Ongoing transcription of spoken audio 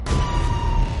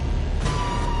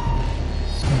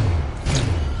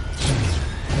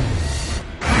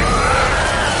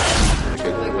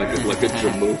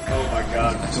Jamook. Oh my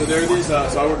god! So there are these. So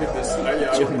I work at this.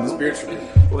 I work at this beer tribute,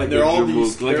 and there are all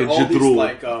these. There are all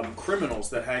these criminals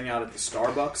that hang out at the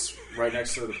Starbucks right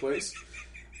next to the place.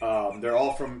 They're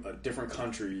all from a different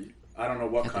country. I don't know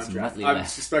what country. I'm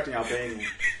suspecting Albania.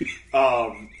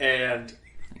 And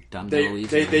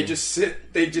they just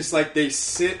sit. They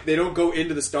sit. They don't go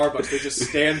into the Starbucks. They just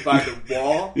stand by the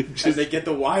wall and they get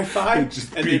the Wi-Fi and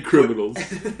they criminals.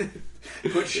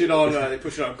 Put shit on. They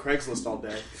put shit on Craigslist all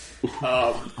day.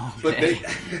 But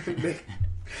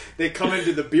they come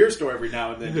into the beer store every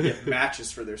now and then to get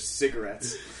matches for their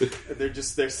cigarettes. And they're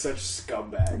such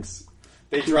scumbags.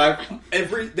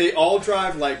 They all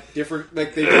drive like different.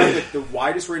 Like they drive like the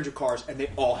widest range of cars, and they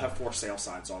all have for sale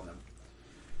signs on them.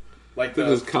 Like they're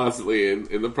just constantly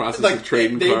in the process of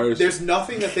trading cars. There's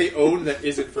nothing that they own that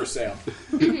isn't for sale.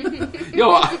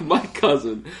 Yo, my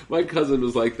cousin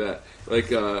was like that. Like,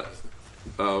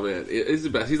 oh man, he's the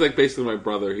best. He's like basically my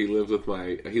brother. He lived with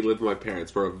my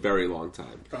parents for a very long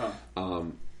time. Uh-huh.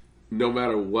 No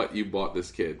matter what you bought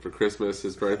this kid for Christmas,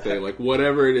 his birthday, like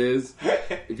whatever it is,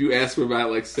 if you ask him about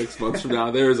it like 6 months from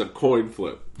now, there is a coin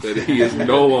flip that he is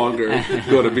no longer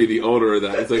going to be the owner of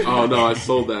that. It's like, oh no, I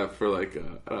sold that for like,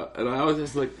 and I was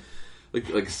just like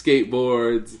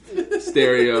skateboards,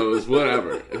 stereos,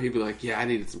 whatever. And he'd be like, yeah, I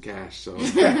needed some cash, so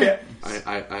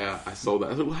I sold that. I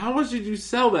was like, well, how much did you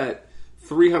sell that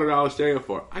 $300 stereo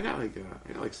for? I got like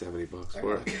 $70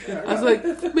 for it. I was like,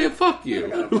 man, fuck you.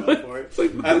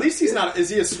 At least he's not. Is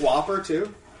he a swapper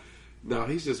too? No,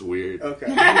 he's just weird. Okay,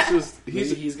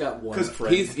 he's got one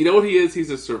friend. You know what he is?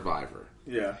 He's a survivor.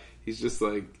 Yeah, he's just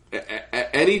like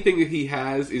anything that he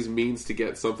has is means to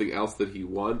get something else that he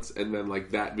wants, and then like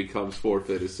that becomes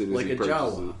forfeit as soon as he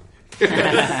purchases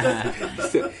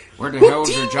it. Where the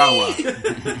hell's your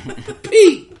Jawa?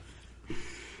 Pete.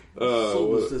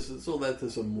 Sold that to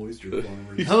some moisture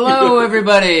farmers. Hello,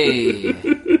 everybody,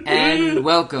 and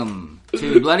welcome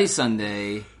to Bloody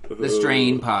Sunday, the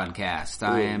Strain Podcast.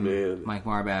 I am Mike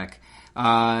Marbach.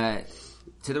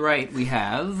 To the right, we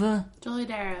have Julie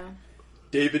Darrow,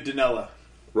 David Dinella,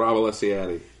 Rob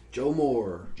Alessiani, Joe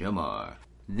Moore.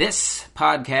 This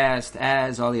podcast,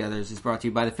 as all the others, is brought to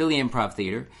you by the Philly Improv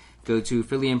Theater. Go to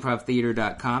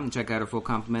phillyimprovtheater.com and check out our full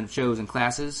complement of shows and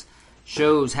classes.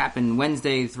 Shows happen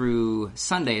Wednesday through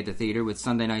Sunday at the theater, with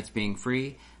Sunday nights being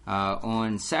free.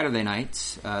 On Saturday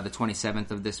nights, the 27th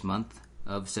of this month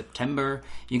of September,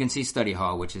 you can see Study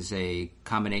Hall, which is a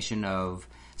combination of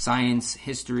science,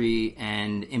 history,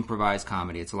 and improvised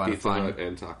comedy. It's a lot of fun. Pizza Hut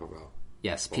and Taco Bell.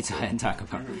 Yes, Pizza Hut and Taco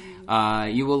Bell.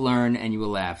 You will learn and you will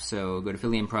laugh. So go to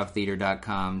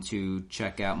phillyimprovtheater.com to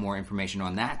check out more information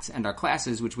on that and our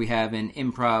classes, which we have in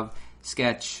improv,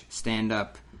 sketch,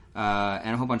 stand-up,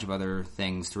 and a whole bunch of other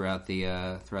things throughout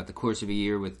the course of a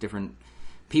year, with different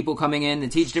people coming in to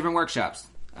teach different workshops.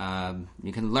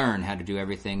 You can learn how to do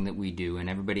everything that we do, and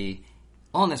everybody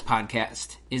on this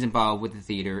podcast is involved with the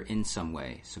theater in some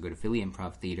way. So go to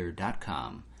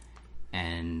phillyimprovtheater.com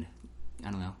and,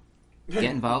 I don't know, get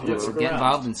involved in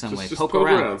some way. Just poke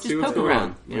around. Just poke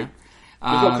around. You know?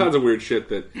 There's all kinds of weird shit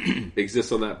that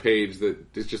exists on that page that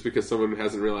it's just because someone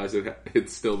hasn't realized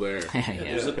it's still there.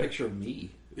 There's a picture of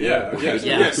me.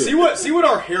 Yeah. See what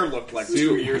our hair looked like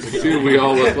 2 years ago. See what we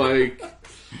all look like.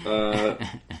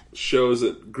 Shows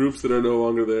at groups that are no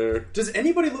longer there. Does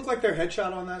anybody look like their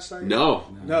headshot on that site?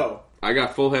 No. I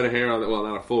got full head of hair on it. Well,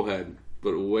 not a full head,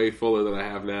 but way fuller than I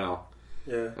have now.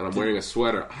 Yeah. And I'm wearing a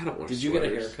sweater. I don't wear Did you get a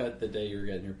haircut the day you were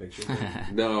getting your picture?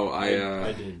 No,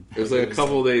 I did. It was like a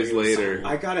couple days later.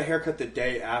 I got a haircut the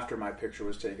day after my picture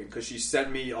was taken, because she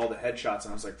sent me all the headshots,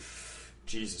 and I was like,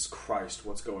 Jesus Christ,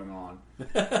 what's going on?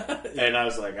 And I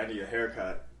was like, I need a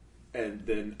haircut. And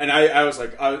then, I was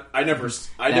like, I never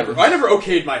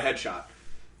okayed my headshot.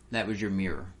 That was your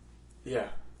mirror. Yeah.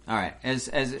 All right. As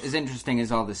interesting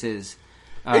as all this is,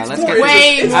 it's let's more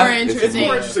get interesting. It's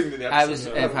more interesting than the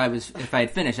episode. If I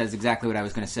had finished, that's exactly what I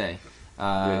was going to say.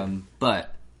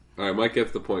 But all right, Mike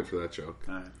gets the point for that joke.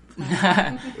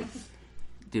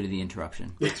 Due to the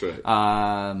interruption. That's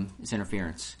right. It's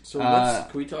interference. So can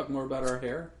we talk more about our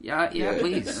hair? Yeah,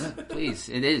 please.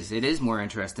 It is more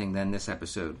interesting than this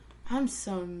episode. I'm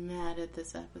so mad at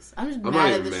this episode. I'm just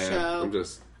mad at the show.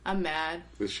 I'm mad.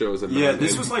 This show is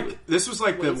this was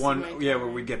like the one where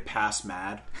we get past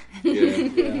mad. Yeah.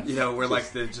 You know, we're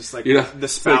like the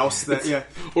spouse that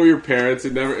or your parents.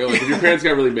 It never like if your parents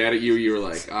got really mad at you, you were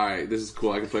like, all right, this is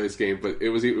cool, I can play this game. But it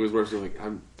was worse. You're like,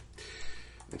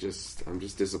 I'm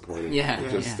just disappointed. Yeah. I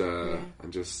just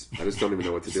don't even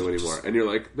know what to do anymore. And you're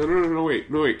like, no, wait,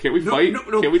 can't we fight?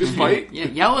 Can't we just fight? Yeah,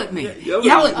 yell at me.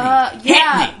 Yell at me.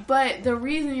 Yeah, but the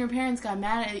reason your parents got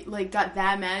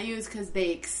that mad at you is because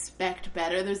they expect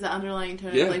better. There's the underlying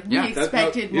tone of we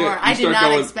expected more. I did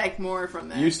not expect more from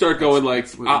them. You start going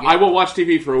I won't watch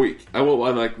TV for a week. I'm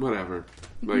whatever.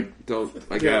 Don't.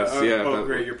 I guess.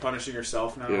 Great. You're punishing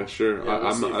yourself now. Yeah, sure.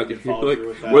 I'm not.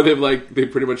 Where they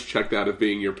pretty much checked out of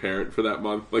being your parent for that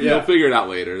month. They'll figure it out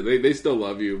later. They still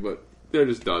love you, but they're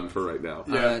just done for right now.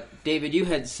 Yeah. David, you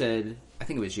had said, I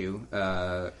think it was you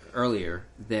earlier,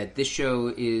 that this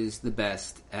show is the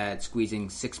best at squeezing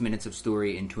 6 minutes of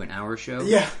story into an hour show.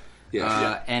 Yeah.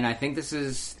 And I think this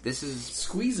is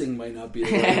squeezing might not be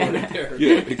the right word there.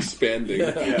 Yeah, expanding.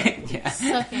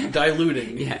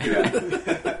 Diluting.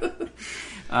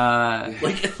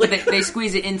 They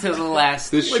squeeze it into the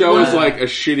last. This show is like a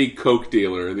shitty Coke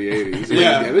dealer in the 80s.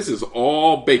 This is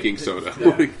all baking soda.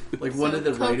 Like one of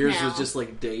the writers was just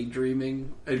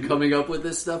daydreaming and coming up with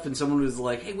this stuff, and someone was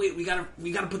like, "Hey, wait, we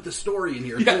gotta put the story in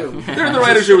here too." They're in the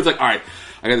writers' room. It's like, all right,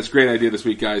 I got this great idea this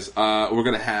week, guys. We're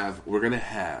gonna have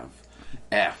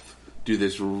F do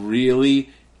this really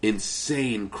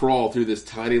insane crawl through this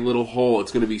tiny little hole.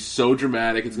 It's going to be so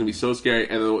dramatic. It's going to be so scary.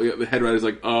 And the head writer's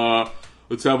like,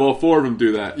 let's have all four of them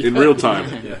do that in real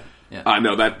time.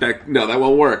 No, that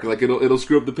won't work. It'll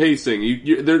screw up the pacing.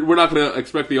 We're not going to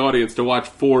expect the audience to watch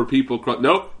four people.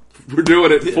 Nope. We're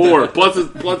doing it four plus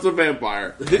a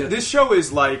vampire. This show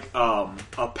is like a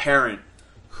parent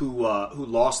who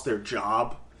lost their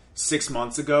job 6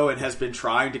 months ago and has been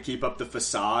trying to keep up the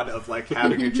facade of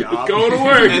having a job, going to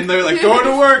work, and they're going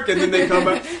to work, and then they come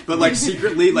back, but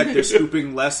secretly they're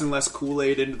scooping less and less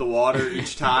Kool-Aid into the water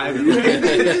each time.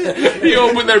 And, you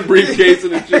open their briefcase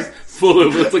and it's just full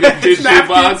of it's like a tissue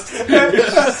box.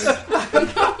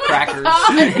 Crackers.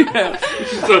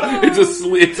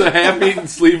 It's a half-eaten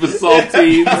sleeve of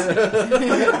saltines,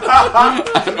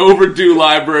 an overdue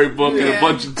library book, and a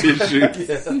bunch of tissues.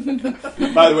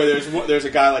 By the way, there's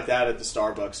a guy like that at the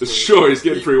Starbucks. Sure, he's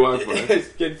getting free Wi-Fi. He's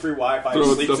getting free Wi-Fi.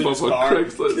 Throwing sleeps stuff in his up car. on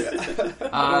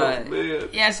Craigslist. Man.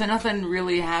 Yeah, so nothing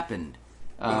really happened.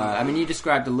 You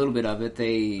described a little bit of it.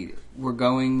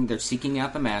 They're seeking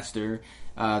out the master.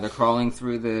 They're crawling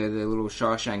through the little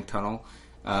Shawshank tunnel.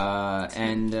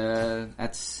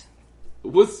 That's...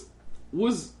 Was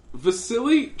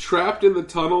Vasily trapped in the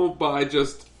tunnel by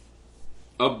just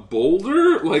a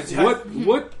boulder?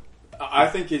 What? I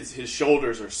think his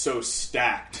shoulders are so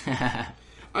stacked.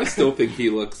 I still think he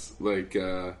looks like...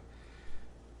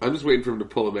 I'm just waiting for him to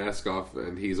pull a mask off,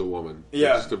 and he's a woman.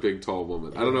 Yeah. Just a big, tall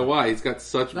woman. I don't know why. He's got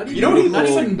such not beautiful,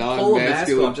 even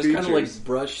non-masculine just features. kind of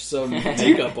brush some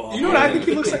makeup off. You know what I think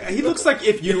he looks like? He looks like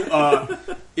if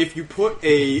you put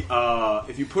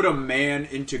a man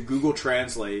into Google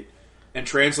Translate and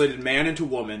translated man into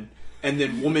woman, and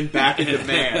then woman back into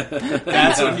man.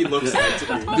 That's what he looks like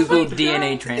to me. Google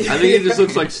DNA translate. I think he just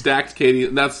looks like jacked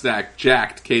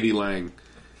Katie Lang.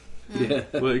 Yeah.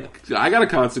 I got a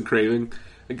constant craving.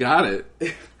 I got it.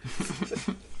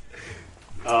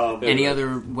 Any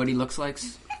other what he looks like?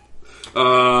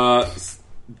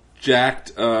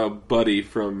 Jacked buddy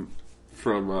from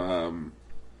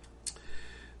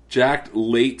jacked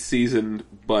late season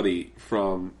buddy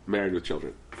from Married with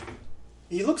Children.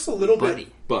 He looks a little Buddy.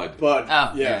 bit Bud.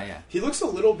 Oh, yeah. He looks a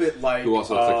little bit like Who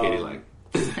also looks like Katie Lang.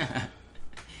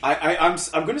 I'm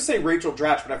going to say Rachel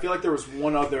Dratch, but I feel like there was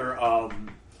one other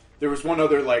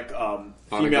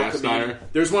female comedian.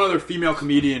 There's one other female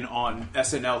comedian on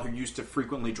SNL who used to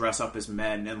frequently dress up as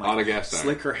men and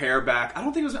slick her hair back. I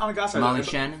don't think it was Anna Gasteyer. Molly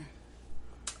Shannon?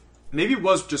 Maybe it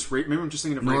was just. Maybe I'm just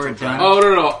thinking of Nora Rachel Dunn. Dratch. Oh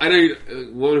no! I know you.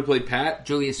 Woman who played Pat.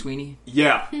 Julia Sweeney?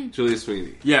 Yeah, Julia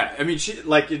Sweeney. yeah. I mean, she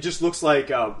it just looks like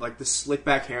the slick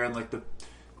back hair and the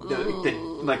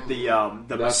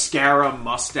mascara,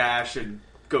 mustache, and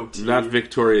goatee. Not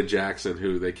Victoria Jackson,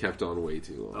 who they kept on way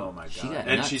too long. Oh my She god! got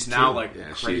And nuts, she's now too.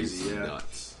 crazy. She's Yeah.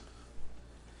 nuts.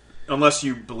 Unless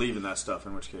you believe in that stuff,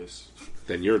 in which case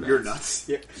Then you're nuts. you're nuts.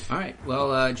 Yeah. All right.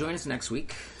 Well, join us next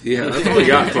week. Yeah, that's all we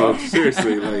got, folks.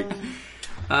 Seriously,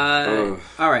 All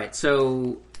right.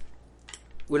 So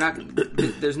we're not.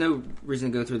 There's no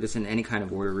reason to go through this in any kind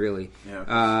of order, really.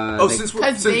 Yeah. Since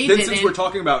we're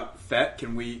talking about FET,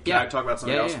 can I talk about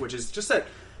something else? Yeah. Which is just that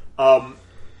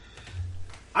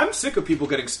I'm sick of people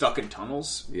getting stuck in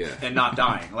tunnels and not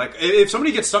dying. If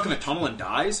somebody gets stuck in a tunnel and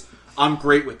dies, I'm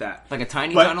great with that. Like a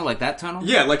tiny tunnel, like that tunnel.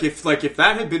 Yeah, if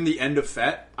that had been the end of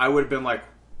FET, I would have been like,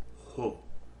 whoa.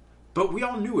 But we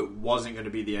all knew it wasn't going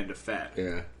to be the end of FET.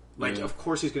 Yeah. Of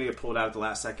course he's going to get pulled out at the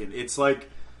last second. It's like,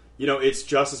 it's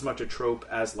just as much a trope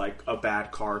as like a bad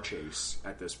car chase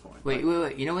at this point. Wait.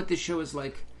 You know what this show is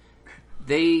like?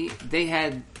 They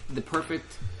had the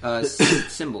perfect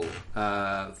symbol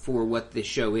for what this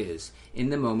show is in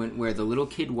the moment where the little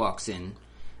kid walks in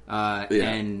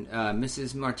and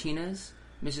Mrs. Martinez.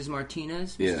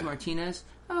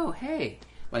 Oh, hey.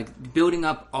 Like building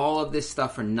up all of this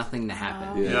stuff for nothing to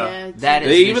happen. That is.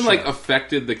 They even like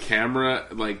affected the camera,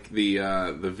 like the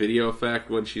video effect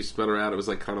when she spun around. It was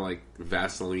like kind of like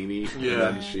Vaseline-y. Yeah.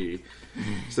 And then she's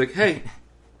like, "Hey,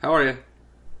 how are you?"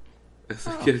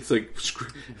 It's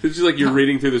like you're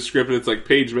reading through the script and it's like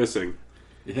page missing.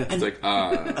 Yeah. It's like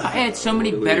I had so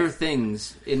many better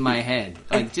things in my head,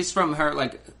 like just from her,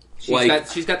 like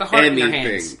she's got the heart in her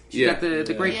hands. She's got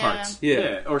the great parts.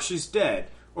 Yeah, or she's dead.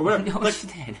 Or whatever. No,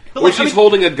 she's dead. Or she's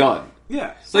holding a gun.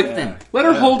 Yeah. It's like, let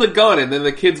her hold a gun, and then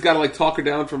the kid's got to like talk her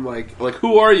down from like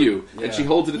who are you? Yeah. And she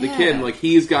holds it at the kid, and like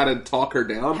he's got to talk her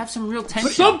down. Have some real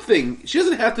tension. Something. She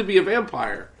doesn't have to be a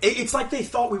vampire. It's like they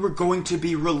thought we were going to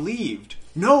be relieved.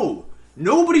 No.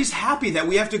 Nobody's happy that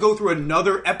we have to go through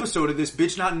another episode of this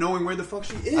bitch not knowing where the fuck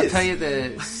she is. I'll tell you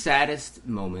the saddest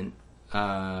moment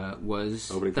was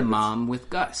the mom with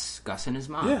Gus and his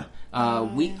mom. Yeah.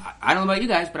 I don't know about you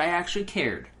guys, but I actually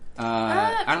cared.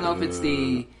 I don't know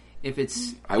if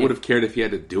it's I would have cared if he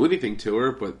had to do anything to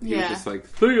her, but he was just like,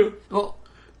 see ya. Well,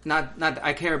 not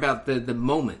I care about the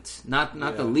moment, not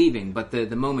the leaving, but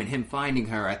the moment, him finding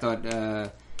her. I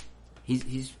thought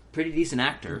he's pretty decent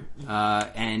actor,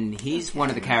 and he's one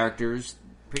of the characters,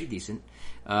 pretty decent.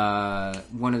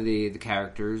 One of the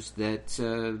characters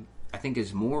that I think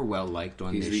is more well liked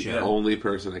on this show. He's the only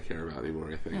person I care about anymore.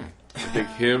 I think. I think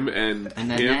him and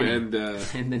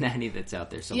the nanny that's out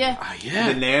there somewhere.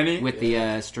 The nanny with the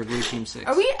Strigoi Team 6.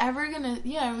 Are we ever gonna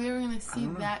see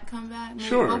that come back? Maybe,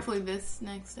 sure. Hopefully this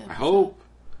next episode. I hope.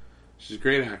 She's a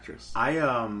great actress.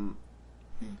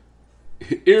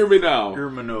 Hear me now.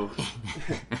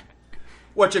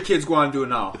 What your kids going to do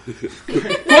now? Go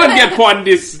and get on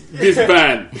this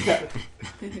band.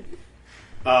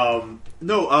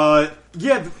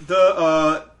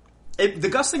 The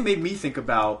Gus thing made me think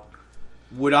about,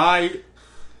 would I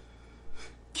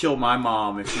kill my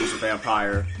mom if she was a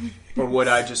vampire, or would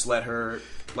I just let her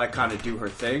like kind of do her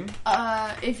thing?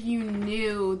 If you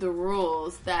knew the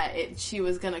rules that she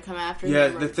was going to come after him. Yeah,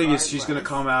 the thing is, she's going to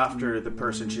come after the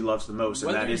person she loves the most,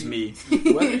 and that is me.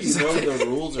 Whether you know the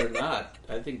rules or not,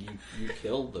 I think you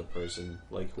kill the person,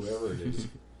 like whoever it is.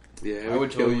 Yeah, I would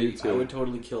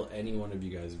totally kill any one of you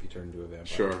guys if you turned into a vampire.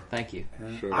 Sure. Thank you.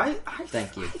 Sure.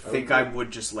 Thank you. I think I would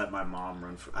just let my mom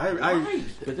run for. Right.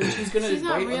 But then she's going to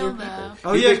bite other people.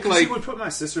 Oh yeah, because she would put my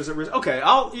sisters at risk. Okay,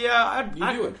 I'd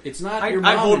do it. It's not your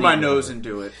mom. I'd hold my nose and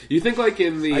do it. You think like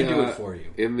in the I do it for you.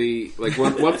 In the like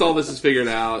once all this is figured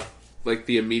out, like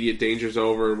the immediate danger's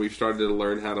over, and we've started to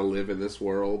learn how to live in this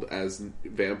world as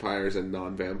vampires and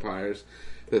non-vampires.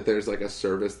 That there's like a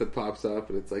service that pops up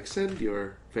and it's like, send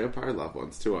your vampire loved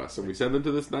ones to us, and we send them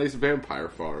to this nice vampire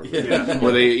farm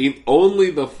where they eat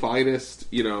only the finest,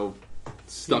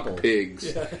 stuck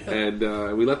pigs, and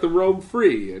we let them roam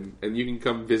free, and you can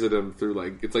come visit them through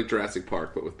it's like Jurassic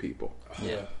Park but with people.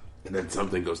 Yeah. And then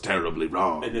something goes terribly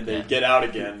wrong, and then they get out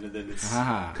again, and then it's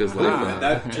because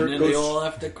then they all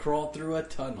have to crawl through a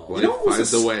tunnel. Life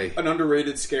finds a way. An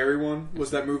underrated scary one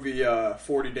was that movie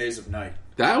 40 Days of Night.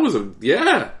 That was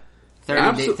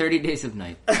 30 Days of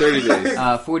Night. 30 days.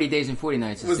 40 Days and 40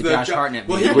 Nights. It's the Josh Hartnett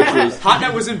movie. Which was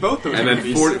Hartnett was in both those. And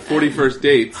movies. then 41st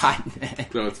Dates.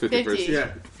 Hartnett. No, it's 51st.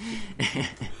 Yeah.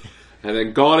 And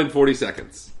then Gone in 40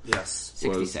 Seconds. Yes.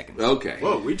 60 seconds. Okay.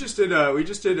 Whoa, we just did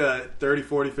 30,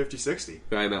 40, 50, 60.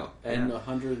 I know. And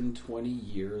 120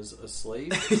 years a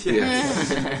slave?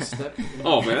 Yes.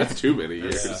 Oh man, that's too many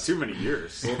years. It's too many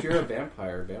years. Well, if you're a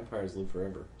vampire, vampires live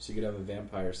forever. So you could have a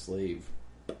vampire slave.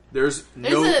 There's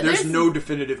no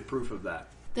definitive proof of that.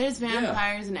 There's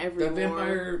vampires in every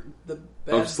war.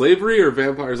 Of slavery or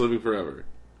vampires living forever?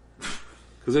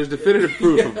 Because there's definitive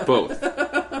proof of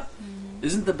both.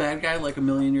 Isn't the bad guy like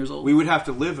 1,000,000 years old? We would have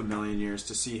to live 1,000,000 years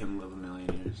to see him live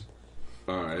 1,000,000 years.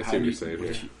 Alright, I see what you're saying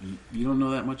here. You don't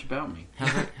know that much about me.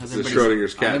 How's the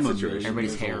Schrodinger's cat situation.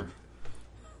 Everybody's hair.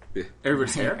 Yeah.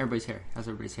 Everybody's hair? Everybody's hair. How's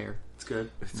everybody's hair? It's good.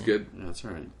 It's good. Yeah, that's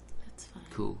all right. That's fine.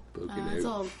 Cool. It's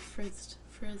all frizzed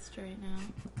right now.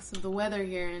 So the weather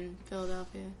here in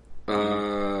Philadelphia.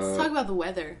 Let's talk about the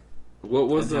weather. What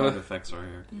was how it affects our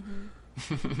hair.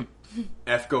 Mm-hmm.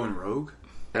 F going rogue?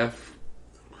 F.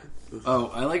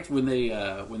 Oh, I liked when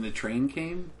the train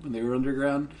came, when they were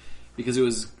underground, because it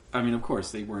was I mean, of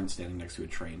course, they weren't standing next to a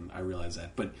train. I realize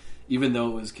that. But even though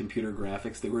it was computer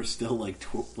graphics, they were still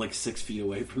like 6 feet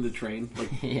away from the train. Like,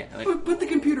 yeah, like, put the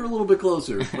computer a little bit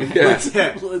closer. Like,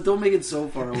 don't make it so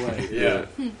far away. Yeah.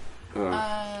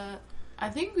 I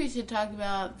think we should talk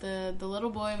about the little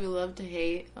boy we love to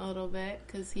hate a little bit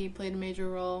because he played a major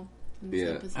role in this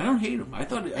episode. I don't hate him. I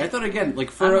thought again, like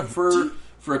for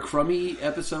a crummy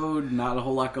episode, not a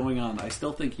whole lot going on. I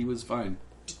still think he was fine.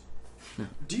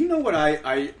 Do you know what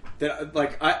I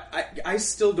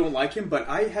still don't like him, but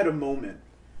I had a moment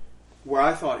where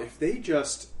I thought if they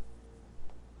just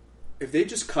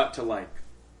cut to like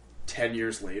 10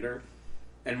 years later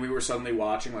and we were suddenly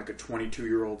watching like a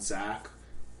 22-year-old Zach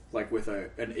like with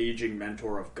an aging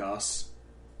mentor of Gus,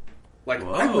 like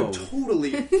I would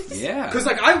totally because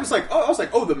like I was like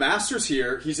the master's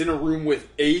here, he's in a room with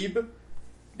Abe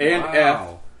and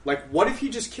F. Like, what if he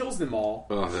just kills them all?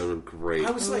 Oh, that would be great.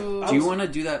 I was like... Do you want to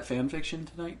do that fan fiction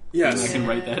tonight? Yes. And I can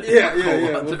write that.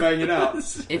 Yeah. We'll bang it out.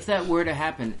 If that were to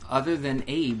happen, other than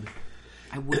Abe,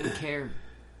 I wouldn't care.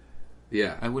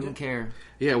 Yeah. I wouldn't care.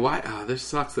 Yeah, why? This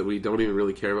sucks that we don't even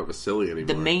really care about Vasily anymore.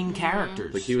 The main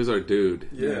characters. Like, he was our dude.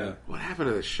 Yeah. What happened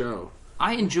to the show?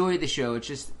 I enjoy the show. It's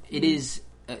just... It is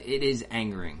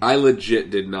angering. I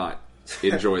legit did not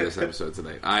enjoy this episode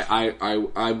tonight. I'm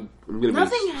going to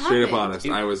be straight up honest.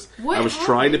 I was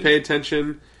trying to pay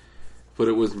attention, but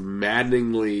it was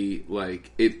maddeningly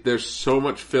like there's so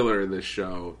much filler in this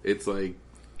show. It's like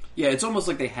it's almost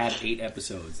like they had 8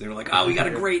 episodes. They were like, "Oh, we got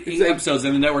a great 8 episodes,"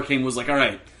 and the network was like, "All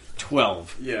right,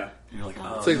 12." Yeah. And you're like,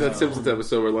 "Oh." It's like that Simpsons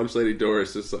episode where Lunch Lady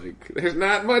Doris is like, "There's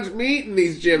not much meat in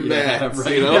these gym bags,"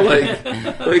 right. you know, like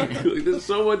there's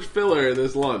so much filler in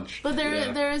this lunch. But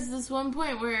there is this one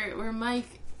point where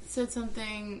Mike said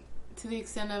something to the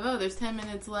extent of, there's 10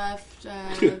 minutes left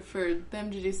for them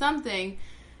to do something,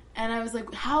 and I was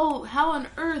like, how on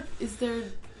earth is there?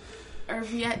 Are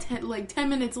we at 10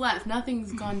 minutes left?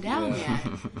 Nothing's gone down yet.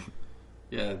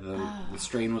 Yeah, the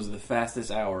strain was the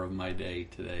fastest hour of my day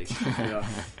today.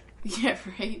 Yeah,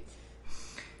 right.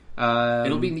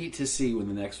 It'll be neat to see when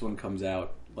the next one comes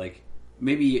out. Like,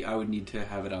 maybe I would need to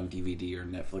have it on DVD or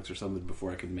Netflix or something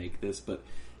before I could make this, but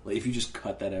like, if you just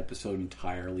cut that episode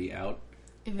entirely out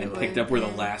and picked up where the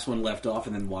last one left off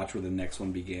and then watch where the next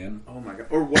one began. Oh my god.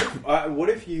 Or what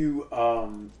if you...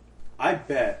 I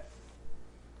bet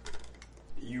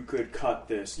you could cut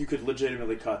this. You could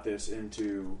legitimately cut this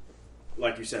into,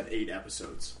 like you said, 8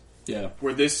 episodes. Yeah.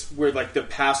 Where like the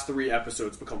past 3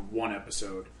 episodes become 1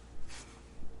 episode.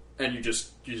 And you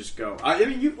just go. I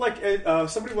mean, you like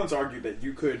somebody once argued that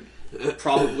you could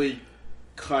probably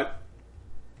cut...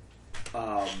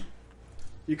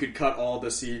 you could cut all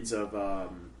the scenes of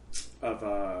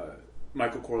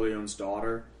Michael Corleone's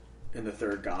daughter in the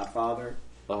third Godfather,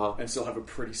 and still have a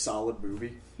pretty solid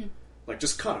movie. Like,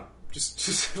 just cut them.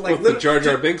 Just like the Jar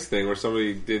Jar Binks thing, where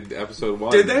somebody did episode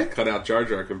 1. Did they cut out Jar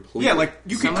Jar completely? Yeah, like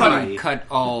you could cut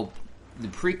all the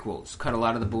prequels, cut a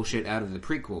lot of the bullshit out of the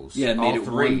prequels. Yeah, made it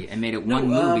 3, and made it one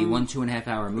movie, 1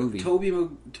 2.5-hour movie.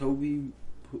 Toby.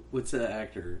 What's that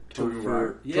actor?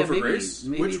 Topher Grace?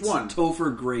 Maybe Which one?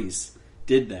 Topher Grace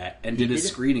did that and did a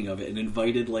screening of it and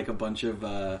invited like a bunch of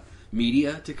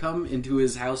media to come into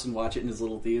his house and watch it in his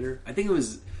little theater. I think it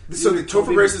was... So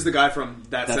Topher Grace is the guy from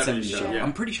that 70s show. Yeah.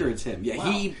 I'm pretty sure it's him. Yeah,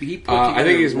 wow. He put I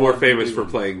think he's more famous for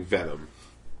playing Venom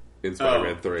in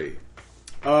Spider-Man 3.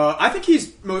 I think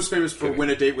he's most famous for Win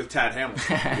a Date with Tad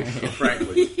Hamilton,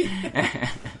 frankly.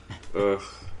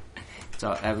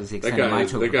 So that was the extent of my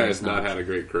Topher That guy Grace has not had a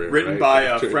great career. Written by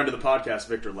a friend of the podcast,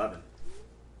 Victor Levin.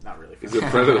 Not really. He's a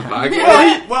friend of the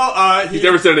podcast? He's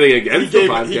never said anything against the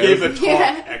podcast. He gave a talk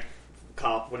at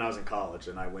when I was in college,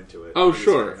 and I went to it. Oh,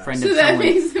 sure. So that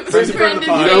makes him a friend of the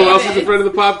podcast. You know who else is a friend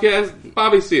of the podcast?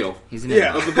 Bobby Seale. He's an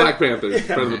of the Black Panthers.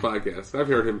 Friend of the podcast. I've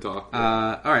heard him talk.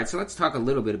 All right, so let's talk a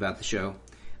little bit about the show.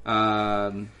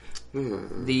 The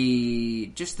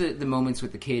moments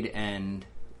with the kid and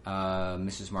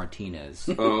Mrs. Martinez.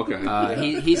 Oh,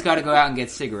 okay. He's got to go out and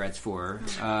get cigarettes for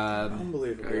her.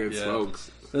 Unbelievable. I get smokes.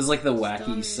 It was like the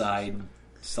wacky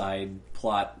side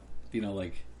plot,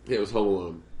 like... Yeah, it was Home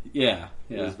Alone. Yeah.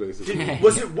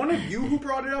 Was it one of you who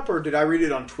brought it up, or did I read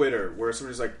it on Twitter where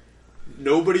somebody's like,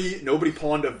 nobody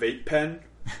pawned a vape pen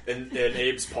in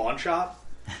Abe's pawn shop?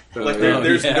 Like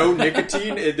there's no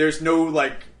nicotine, there's no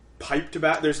like pipe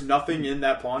tobacco, there's nothing in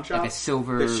that pawn shop. Like a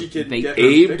silver that she could vape.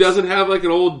 Abe doesn't have like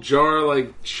an old jar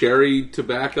like cherry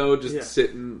tobacco just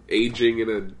sitting aging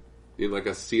in like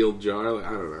a sealed jar. Like,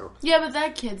 I don't know. Yeah, but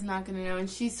that kid's not going to know, and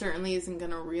she certainly isn't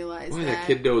going to realize that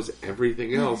kid knows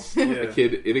everything else. The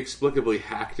kid inexplicably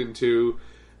hacked into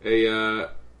a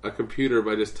a computer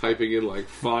by just typing in like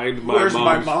 "find my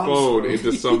mom's phone"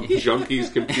 into some junkie's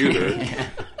computer,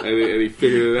 and he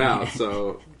figured it out.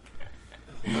 So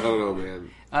I don't know, man.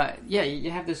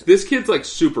 You have this. This kid's like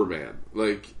Superman,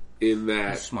 like in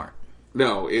that. He's smart.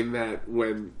 No, in that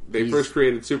when they first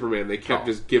created Superman, they kept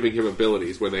just giving him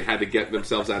abilities when they had to get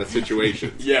themselves out of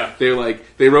situations. Yeah.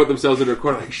 They wrote themselves into a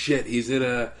corner like, shit, he's in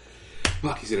an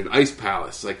ice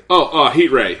palace. Like, heat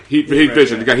ray. Heat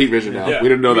vision. He got heat vision now. Yeah. We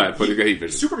didn't know that, but he got heat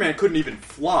vision. Superman couldn't even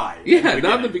fly. Yeah,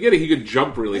 not in the beginning. He could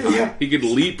jump really high. Yeah. He could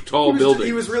leap tall buildings.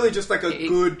 He was really just like a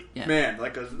good man,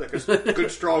 like a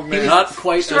good strong man. Not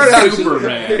quite a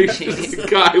Superman. He's just a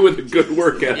guy with a good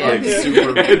work ethic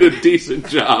and a decent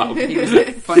job. He was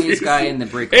the funniest guy in the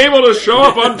break. Able to show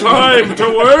up on time to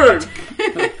work.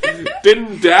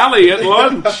 Didn't dally at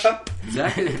lunch.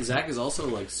 Zach is also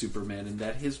like Superman in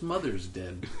that his mother's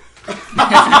dead.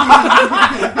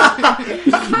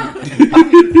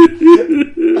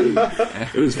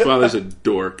 His father's a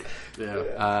dork.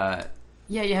 Yeah.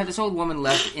 You have this old woman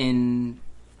left in...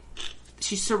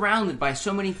 She's surrounded by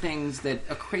so many things that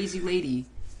a crazy lady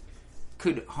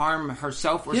could harm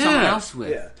herself or someone else with.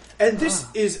 Yeah. And this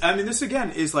this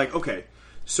again is like, okay,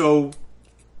 so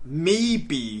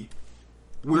maybe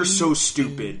we're so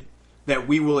stupid that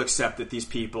we will accept that these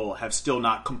people have still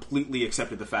not completely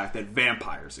accepted the fact that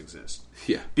vampires exist.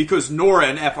 Yeah. Because Nora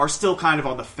and F are still kind of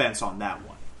on the fence on that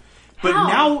one. But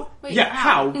how?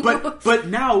 how? But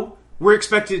now we're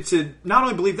expected to not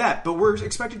only believe that, but we're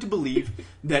expected to believe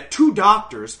that two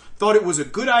doctors thought it was a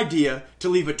good idea to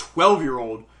leave a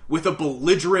 12-year-old with a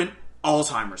belligerent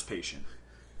Alzheimer's patient.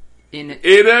 In a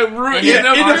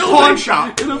pawn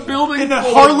shop. In a building in a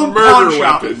Harlem pawn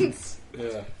shop.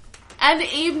 Yeah. And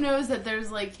Abe knows that there's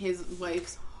like his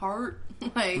wife's heart.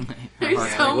 Like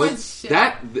there's so much shit.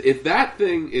 If that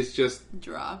thing is just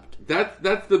dropped.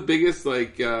 That's the biggest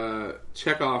like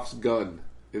Chekhov's gun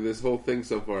in this whole thing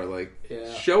so far. Like,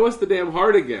 show us the damn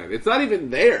heart again. It's not even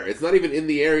there. It's not even in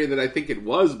the area that I think it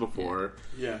was before.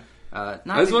 Yeah. I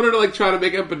just wanted to like try to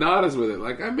make empanadas with it.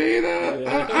 Like I made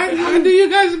I knew you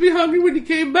guys would be hungry when you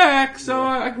came back, so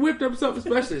I whipped up something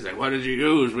special. He's like, "What did you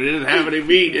use? We didn't have any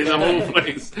meat in the whole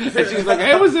place." And she's like,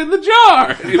 "It was in the jar."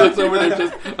 And he looks over there,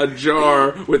 just a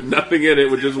jar with nothing in it,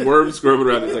 with just worms squirming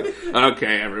around. He's like,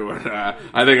 "Okay, everyone,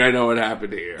 I think I know what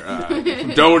happened here.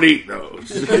 Don't eat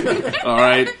those. All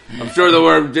right. I'm sure the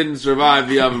worm didn't survive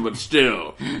the oven, but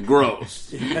still,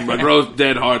 gross. My gross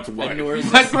dead heart's white.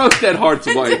 My gross dead heart's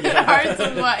white." Hearts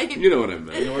and white. You know what I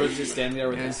meant. Nora's just standing there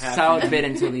with a solid bit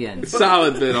until the end.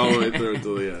 Solid bit all the way through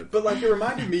until the end. But like, it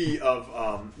reminded me of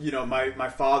my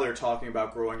father talking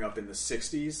about growing up in the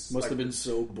 60s. Must have been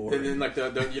so boring. And then like the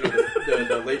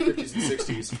late 50s and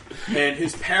 60s, and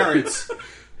his parents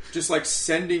just like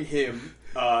sending him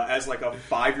as like a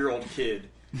 5-year-old kid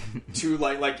to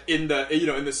like in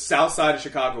the south side of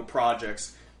Chicago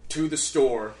projects to the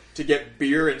store to get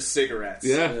beer and cigarettes.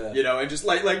 Yeah. And just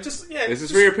this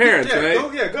is for your parents, right?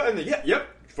 Go and yep,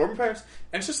 for my parents.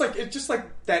 And it's just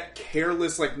like that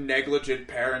careless, like negligent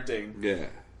parenting. Yeah.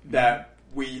 That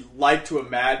we like to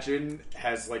imagine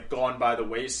has like gone by the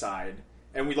wayside,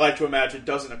 and we like to imagine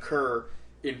doesn't occur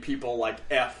in people like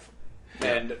F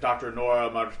and Dr.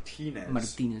 Nora Martinez.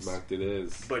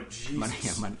 But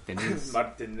Jesus.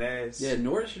 Martinez. Yeah,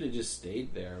 Nora should have just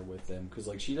stayed there with them, because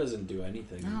like she doesn't do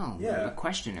anything. No, you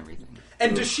question everything.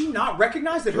 And does she not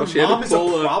recognize that her mom is a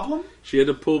problem? She had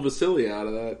to pull Vasily out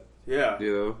of that. Yeah.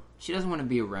 She doesn't want to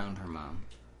be around her mom.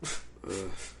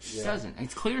 She doesn't.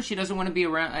 It's clear she doesn't want to be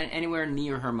around anywhere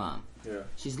near her mom. Yeah.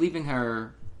 She's leaving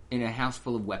her in a house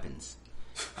full of weapons.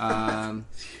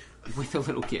 With a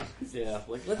little kid. Yeah,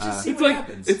 like let's just see what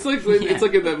happens. It's like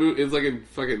in that movie. It's like in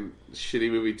fucking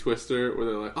shitty movie Twister, where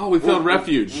they're like, "Oh, we found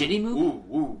refuge." Shitty movie.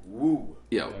 Ooh.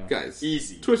 Yo, guys,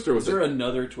 easy. Twister was. Was there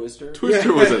another Twister?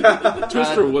 Twister was a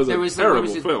terrible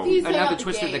film. Another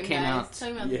Twister that came out.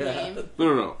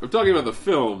 No. I'm talking about the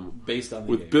film based on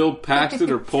the with game. Bill Paxton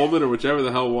or Pullman or whichever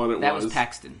the hell one it was. That was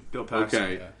Paxton. Bill Paxton.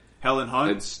 Okay. Yeah. Helen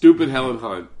Hunt? And stupid Helen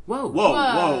Hunt.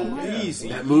 Whoa. Easy.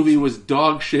 That movie was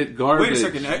dog shit garbage. Wait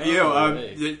a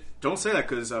second. Don't say that,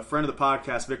 because a friend of the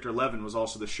podcast, Victor Levin, was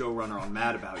also the showrunner on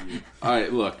Mad About You.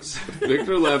 Alright, look.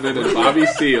 Victor Levin and Bobby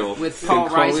Seale with Paul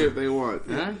Reiser if they want.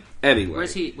 Huh? Anyway.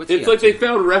 What's he it's like they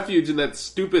found refuge in that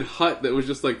stupid hut that was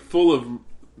just like full of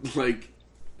like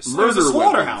murder It was a weapons.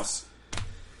 slaughterhouse.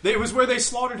 It was where they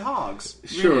slaughtered hogs.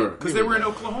 Sure. Because they were in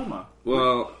Oklahoma.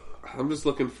 Well, I'm just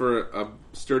looking for a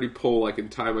sturdy pole I can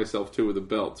tie myself to with a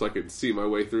belt so I can see my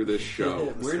way through this show.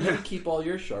 Where do you keep all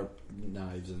your sharp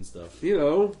knives and stuff?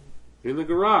 In the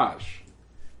garage.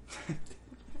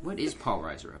 What is Paul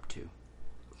Reiser up to?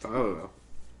 I don't know.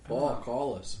 Paul,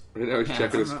 call us. Right now he's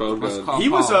checking his phone. He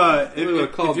was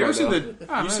if you ever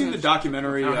seen the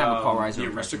documentary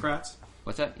The Aristocrats?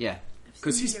 What's that? Yeah,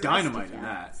 because he's dynamite in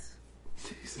that.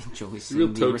 Joey's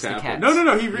real toe Aristocats.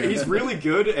 No. He's really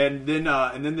good, and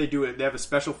then they do it. They have a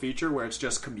special feature where it's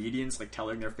just comedians like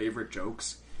telling their favorite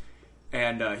jokes,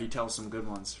 and he tells some good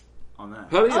ones on that.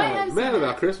 Honey, Mad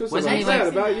About Christmas. Wasn't he Mad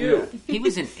About You? He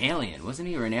was an alien, wasn't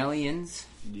he, or an Aliens?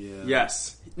 Yeah.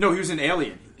 Yes. No, he was an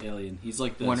alien. Alien. He's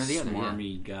like the one or the other,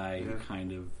 smarmy guy who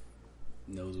kind of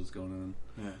knows what's going on.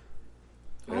 Yeah.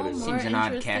 Seems an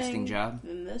odd casting job.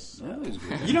 Than this show.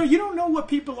 You don't know what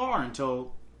people are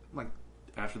until like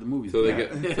after the movie. So they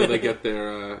get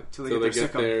their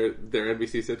their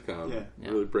NBC sitcom. Yeah.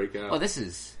 Really break out. Oh, this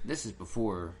is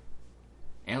before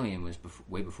Alien was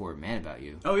way before Mad About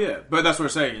You. Oh yeah, but that's what we're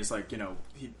saying. Is like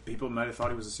people might have thought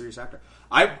he was a serious actor.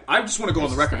 I just want to go on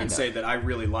the record and say that I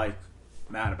really like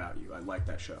Mad About You. I like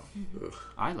that show.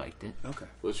 I liked it. Okay.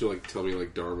 Unless you tell me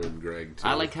like Dharma and Greg too.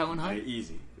 I like Helen Hunt.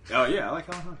 Easy. Oh yeah, I like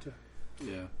Helen Hunt too.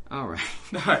 Yeah. All right.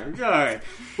 All right.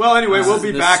 Well, anyway, we'll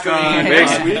be back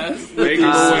next week. Make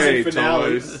away,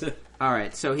 toys. All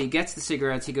right. So he gets the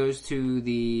cigarettes. He goes to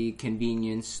the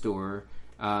convenience store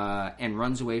and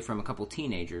runs away from a couple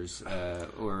teenagers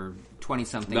or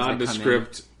 20-somethings.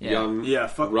 Nondescript young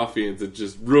fuck ruffians that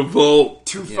just revolt.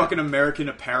 Two fucking American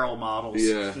Apparel models.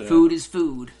 Yeah. Food is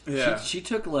food. Yeah. She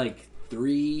took like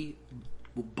 3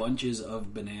 bunches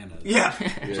of bananas. Yeah.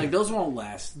 It's like those won't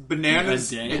last.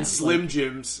 Bananas a day. and Slim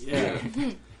Jims. Yeah.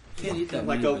 Can't eat that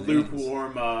like many a bananas.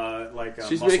 lukewarm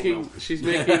She's muscle making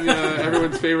milk.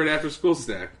 everyone's favorite after school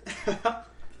snack.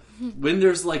 When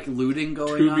there's like looting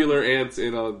going Tubular on, ants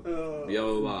in a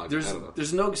yellow log.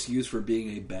 there's no excuse for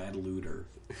being a bad looter.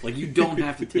 Like you don't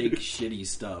have to take shitty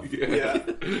stuff. Yeah.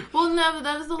 Well, no, but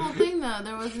that was the whole thing, though.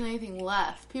 There wasn't anything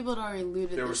left. People had already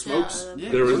looted. There the were shit smokes. out of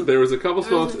Yeah. There was a couple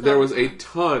smokes. There was a couple.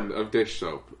 ton of dish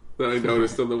soap that I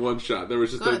noticed on the one shot. There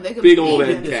was just God, they a could big have old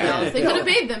bathed end themselves. cap. They could have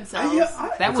bathed themselves.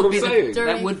 That That's would what be I'm saying. that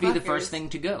Dirty would be the fuckers. first thing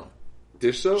to go.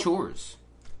 Dish soap? Chores.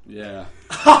 Yeah.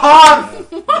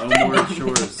 No more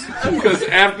chores. Because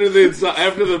after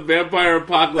the vampire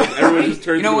apocalypse, everyone just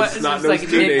turns You know into what? a It's snot-nosed like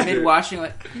teenager. mid-washing,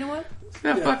 like, you know what?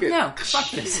 Yeah, fuck it. No,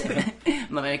 fuck this. I'm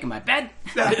not making my bed.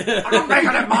 I'm making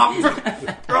it, Mom. You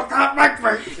can't make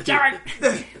me. Jerry,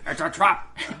 it's a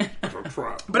trap.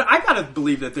 But I gotta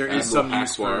believe that there is Admiral some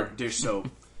use for Akbar. dish soap.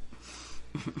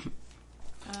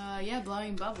 Yeah,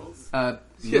 blowing bubbles.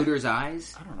 Looter's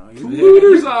eyes. I don't know.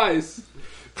 Looter's eyes.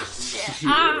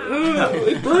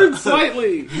 It burns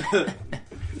slightly.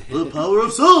 The power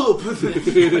of soap.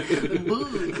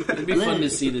 It'd be fun to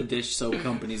see the dish soap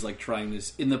companies like trying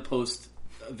this in the post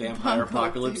vampire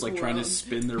apocalypse, like trying to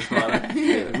spin their product.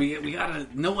 We gotta.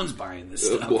 No one's buying this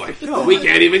Oh stuff. boy, we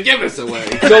can't even give this away.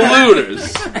 The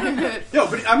looters. No,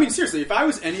 but I mean seriously, if I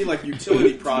was any like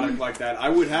utility product like that, I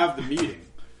would have the meeting.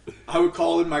 I would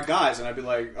call in my guys and I'd be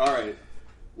like, "All right,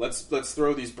 let's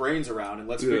throw these brains around and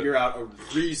let's figure out a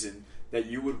reason that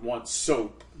you would want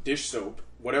soap, dish soap,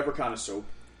 whatever kind of soap."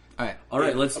 All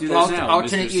right, let's do that now.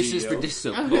 Alternate Mr. uses CEO. for dish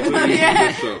soap.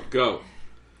 Yeah. So go.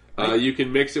 You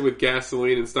can mix it with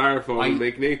gasoline and styrofoam and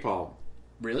make napalm.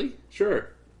 Really? Sure.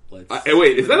 Let's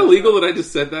Wait, is that illegal that I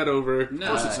just said that over? No,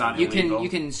 Of course it's not You illegal.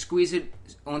 can squeeze it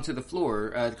onto the floor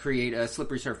to create a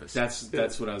slippery surface.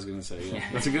 That's what I was gonna say. Yeah.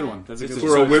 That's a good one. That's a good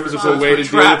For one. a whimsical way to deal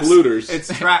traps. with looters. It's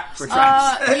trap for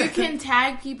traps. You can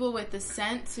tag people with the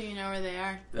scent so you know where they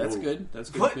are. That's good. That's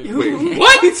good. What? Too. Wait,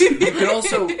 what? You could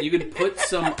also put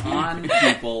some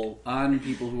on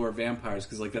people who are vampires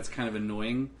because like that's kind of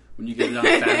annoying when you get it on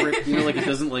fabric. You know, like it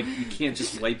doesn't like you can't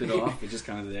just wipe it off. It's just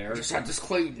kind of there. Just have this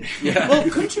clean. Yeah. Well,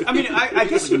 couldn't you? I mean, I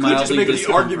guess you could just Mildly make the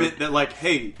discomfort. argument that, like,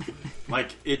 hey, like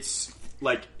it's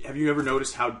like, have you ever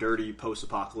noticed how dirty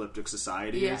post-apocalyptic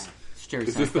society Yeah. is? Jerry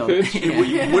Is this the Seinfeld. pitch?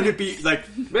 Wouldn't it be like?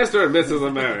 Mr. and Mrs.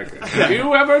 America, have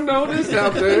you ever noticed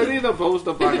how dirty the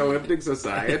post-apocalyptic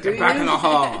society Back in the is?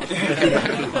 hall.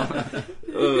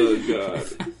 Oh,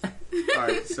 God. All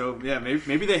right, so yeah,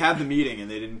 maybe they had the meeting and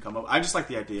they didn't come up. I just like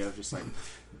the idea of just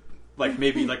like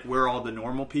maybe like we're all the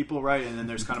normal people, right? And then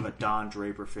there's kind of a Don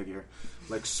Draper figure,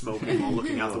 like smoking while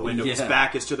looking out the window. His Yeah.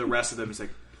 back is to the rest of them. He's like,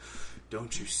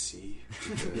 "Don't you see?"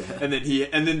 And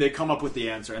then they come up with the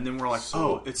answer, and then we're like,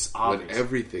 "Oh, it's When obvious."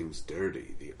 everything's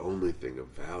dirty, the only thing of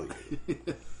value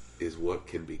is what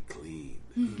can be clean.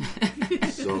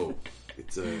 So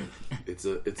it's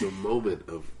a moment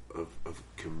of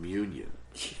communion.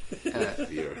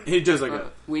 Here. He does like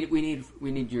a We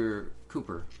need your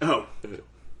Cooper. oh.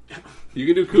 You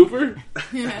can do Cooper?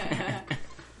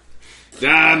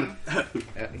 John!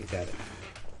 You got it.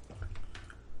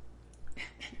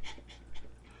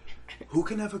 Who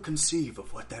can ever conceive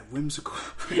of what that whimsical...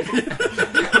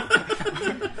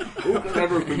 Who can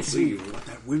ever conceive what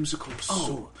that whimsical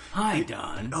soul... Hi,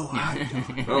 Don. Oh, hi,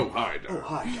 Don. Oh, hi, Don. Oh,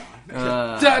 hi,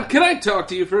 Don. Don, can I talk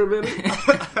to you for a minute?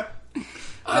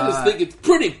 I just think it's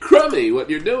pretty crummy what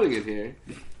you're doing in here.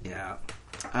 Yeah.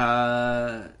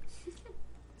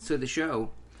 So the show...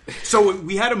 So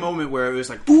we had a moment where it was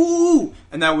like, ooh!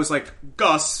 And that was like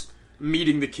Gus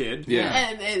meeting the kid. Yeah.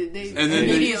 And they then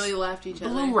immediately left each other.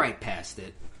 blew right past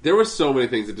it. There were so many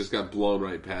things that just got blown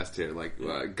right past here,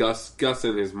 like Gus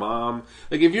and his mom.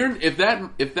 Like if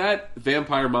that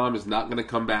vampire mom is not going to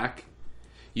come back,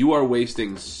 you are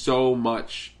wasting so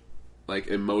much like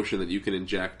emotion that you can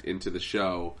inject into the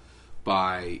show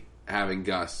by having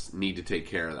Gus need to take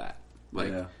care of that.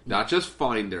 Like not just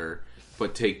find her,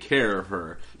 but take care of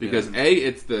her because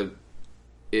it's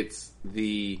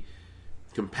the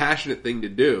compassionate thing to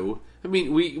do. I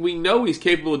mean, we know he's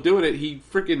capable of doing it. He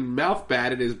freaking mouth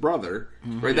batted his brother,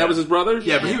 right? That was his brother.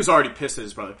 Yeah, but he was already pissed at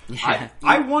his brother. Yeah.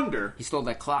 I wonder He stole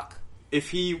that clock. if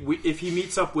he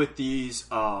meets up with these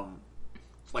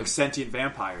like sentient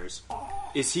vampires,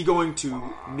 is he going to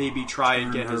maybe try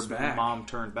and get his mom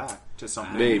turned back to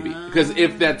something? Maybe because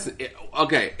if that's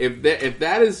okay, if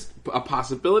that is a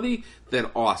possibility, then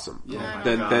awesome. Yeah.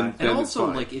 Then And also, it's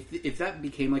fine. like, if that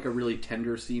became like a really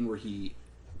tender scene where he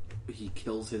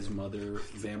kills his mother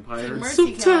vampire,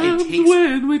 Mercy sometimes It takes-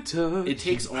 when we touch, it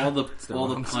takes all the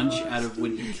punch out of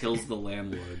when he kills the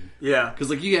landlord. Yeah. Because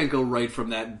like you can't go right from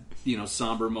that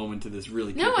somber moment to this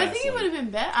really. No, I kick-ass, think it would have been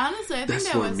better. Honestly, I think That's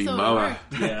that what would me still mama.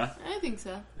 work. Yeah. I think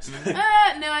so. No,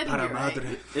 I think you're right.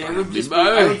 It would just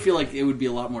I would feel like it would be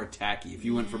a lot more tacky if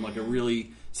you went from like a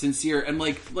really sincere and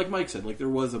like Mike said, like there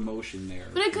was emotion there.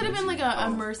 But it could have been like a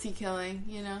mercy killing,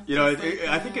 you know? You know, Just like,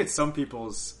 I think it's some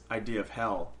people's idea of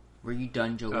hell. Were you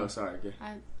done, Joey? Oh, sorry. Okay.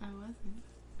 I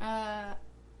wasn't.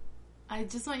 I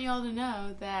just want you all to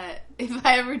know that if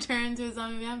I ever turn into a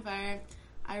zombie vampire,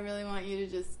 I really want you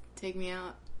to just take me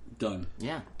out. Done.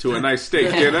 Yeah. to a nice steak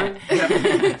dinner.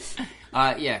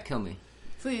 Yeah, kill me.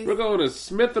 Please. We're going to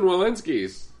Smith and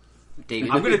Walensky's. David.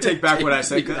 I'm going to take back what I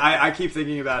said because I keep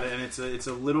thinking about it, and it's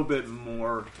a little bit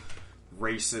more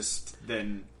racist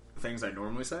than things I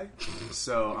normally say.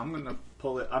 So I'm going to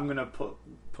pull it. I'm going to pull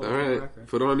All it on the right, record.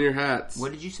 put on your hats.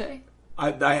 What did you say?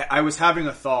 I was having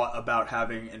a thought about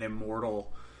having an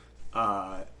immortal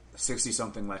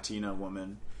 60-something Latina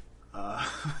woman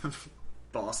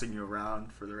bossing you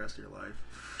around for the rest of your life.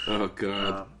 Oh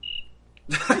God.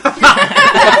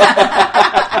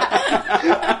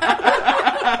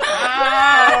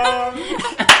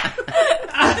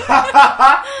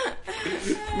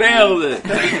 Nailed it.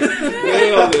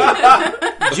 Nailed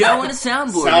it. Joe and a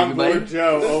soundboard, everybody. Soundboard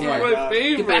Joe. Oh my My god.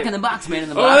 favorite. Get back in the box, man, in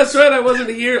the Oh, box. that's right. I wasn't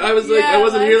here. I was like, Yeah, I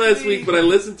wasn't here last last week, week. but I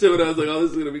listened to it. I was like, oh,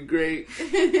 this is gonna be great.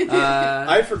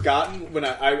 I'd forgotten when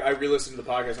I re-listened to the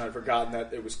podcast, and I'd forgotten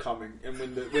that it was coming. And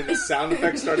when the sound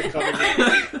effects started coming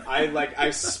in, I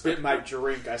spit my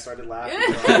drink. I started laughing.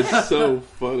 It's so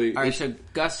funny. All right, so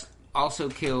Gus also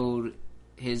killed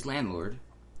his landlord.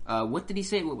 What did he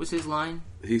say? What was his line?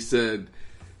 He said,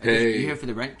 You "Hey." here for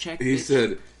the rent check? He bitch?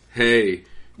 said, "Hey,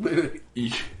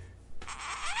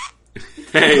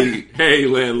 hey,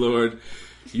 landlord,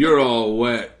 you're all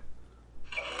wet."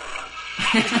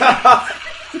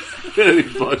 And he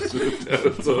pushed him down the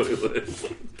toilet.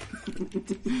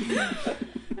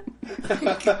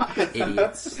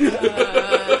 Idiots.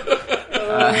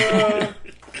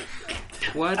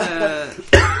 What?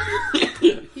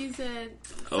 He said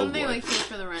Oh, something boy. like here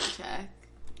for the rent check.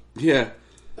 Yeah.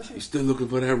 You still looking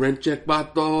for that rent check,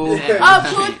 Bato?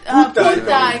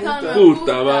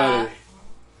 Puta madre.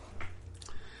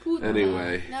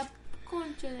 Anyway.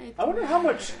 I wonder how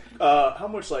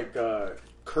much like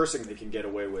cursing they can get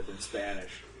away with in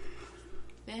Spanish.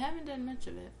 They haven't done much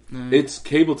of it. It's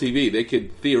cable TV. They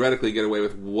could theoretically get away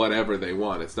with whatever they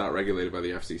want. It's not regulated by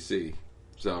the FCC.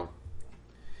 So,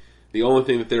 the only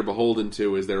thing that they're beholden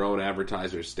to is their own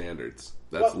advertisers' standards.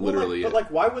 That's literally But it.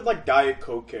 why would Diet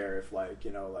Coke care if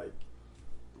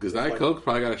Because Diet Coke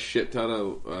probably got a shit ton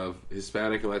of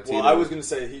Hispanic and Latino. Well, I was going to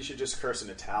say he should just curse in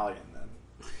Italian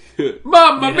then.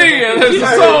 Mamma mia! There's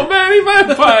so many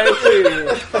vampires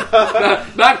here.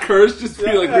 not curse, just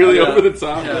be like really over the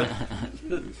top.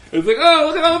 It's like, oh,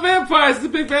 look at all the vampires! It's a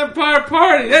big vampire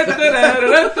party.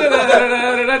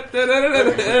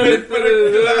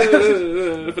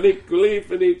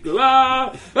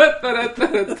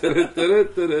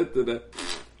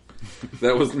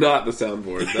 That was not the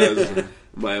soundboard. That was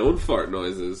my own fart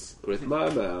noises with my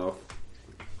mouth.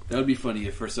 That would be funny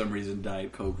if for some reason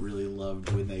Diet Coke really loved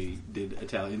when they did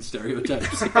Italian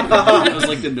stereotypes. That was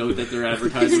like the note that they're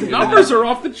advertising. Numbers are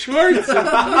off the charts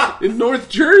in North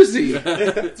Jersey.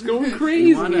 It's going crazy.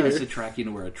 We want us to track you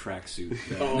to wear a tracksuit.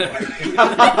 Oh my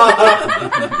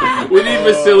God. We need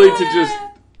Vasily to just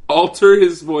alter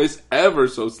his voice ever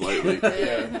so slightly.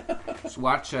 Just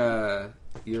watch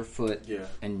your foot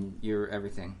and your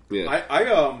everything. Yeah.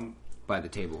 I by the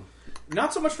table.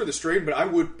 Not so much for the strain, but I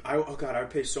would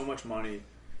pay so much money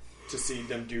to see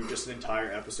them do just an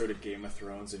entire episode of Game of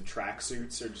Thrones in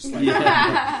tracksuits or just like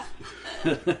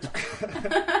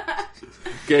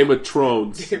Game of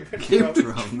Thrones. Game of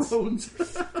Thrones.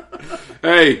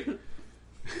 Hey,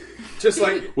 just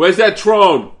like where's that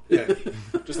throne? Yeah,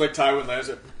 just like Tywin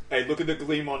Lannister. Hey, look at the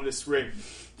gleam on this ring.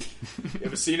 You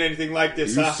ever seen anything like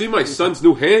this? You see my son's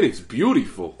new hand? It's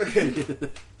beautiful.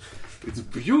 It's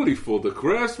beautiful, the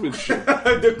craftsmanship.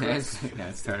 That's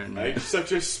starting. I'm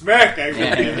such a smack. You're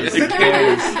such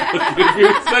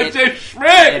a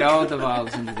schmack. It all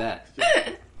devolves into that.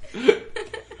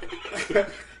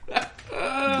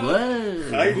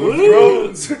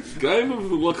 Game of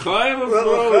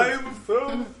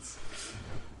Thrones.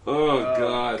 Oh,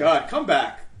 God. God, come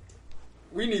back.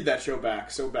 We need that show back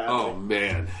so badly. Oh,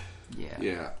 man.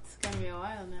 Yeah. It's gonna be a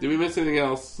while now. Did we miss anything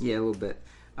else? Yeah, a little bit.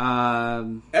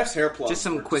 F's hair plugs. Just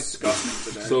some quick.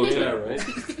 Disgusting today. So terrible. Right?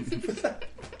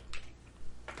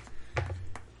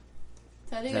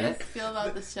 So how do you guys feel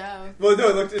about the show? Well, no,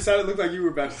 it looked like you were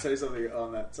about to say something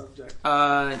on that subject.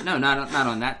 No, not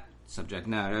on that subject.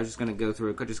 No, I was just going to go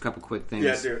through just a couple quick things.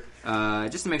 Yeah, do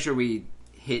it. Just to make sure we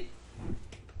hit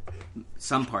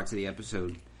some parts of the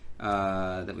episode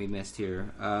that we missed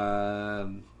here.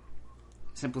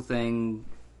 Simple thing.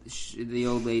 The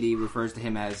old lady refers to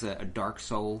him as a dark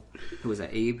soul. Who was that,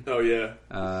 Abe? Oh, yeah.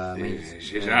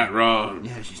 She's not wrong.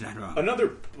 Yeah, she's not wrong.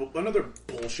 Another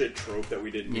bullshit trope that we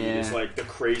didn't need is like the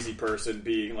crazy person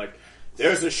being like,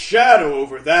 there's a shadow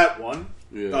over that one.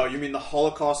 Yeah. Oh, you mean the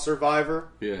Holocaust survivor?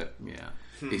 Yeah. Yeah.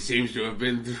 He seems to have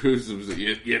been through some...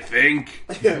 You think?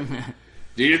 Yeah.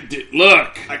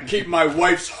 Look! I keep my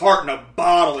wife's heart in a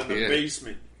bottle in the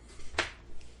basement.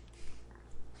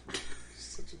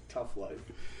 Such a tough life.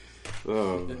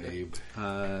 Oh, Abe.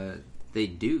 They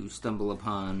do stumble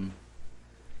upon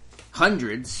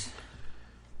hundreds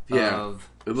of...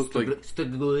 It looked like...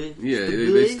 Stugly. Yeah,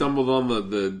 they stumbled on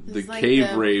the like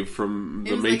cave rave from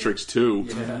The Matrix 2.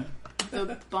 Yeah.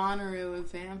 The Bonnaroo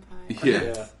of vampires.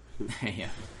 Yeah.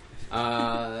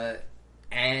 Yeah.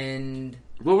 And...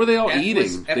 What were they all Beth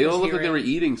eating? They all looked like they were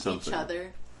hearing eating something. Each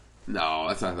other. No,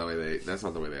 that's not the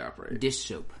way they operate. dish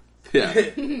soap. Yeah.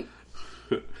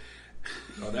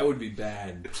 Oh, that would be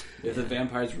bad. If the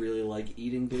vampires really like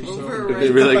eating dish soap. If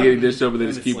they really like eating dish soap and they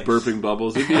And just it's keep like- burping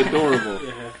bubbles, it'd be adorable.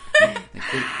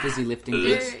 Busy lifting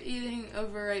They're dish. eating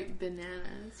overripe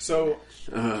bananas. So,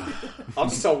 I'll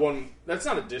just tell one. That's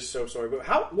not a dish soap story,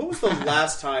 but what was the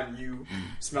last time you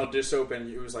smelled dish soap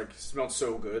and it was like smelled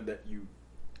so good that you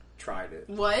tried it?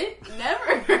 What?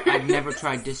 Never. I've never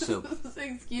tried dish soap.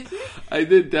 Excuse me? I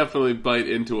did definitely bite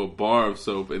into a bar of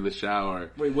soap in the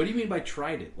shower. Wait, what do you mean by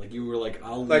tried it? Like you were like,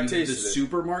 I'll Like leave the tasted it.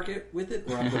 supermarket with it,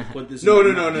 or I'm going to put this. No.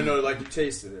 in my mouth? Like you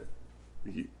tasted it.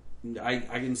 I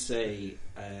can say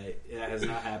it has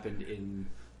not happened in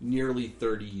nearly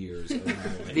 30 years of my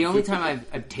life. The only time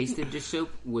I've tasted dish soap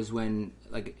was when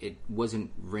it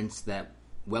wasn't rinsed that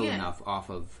well enough off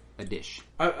of a dish.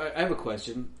 I have a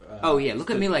question. Oh yeah, look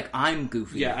at me like I'm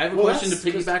goofy. Yeah, I have a question to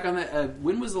piggyback on that.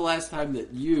 When was the last time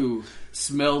that you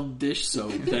smelled dish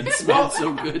soap that smelled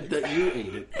so good that you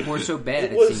ate it? Or so bad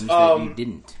It it, was, seems that you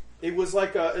didn't. It was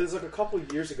like a couple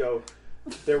of years ago.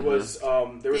 There was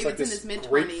like David's in this his mid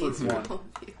grapefruit 20s.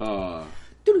 one.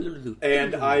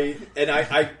 And I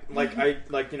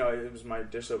it was my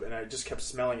dish soap, and I just kept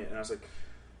smelling it, and I was like,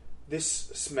 this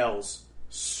smells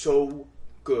so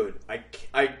good.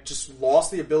 I just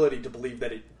lost the ability to believe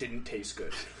that it didn't taste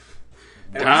good.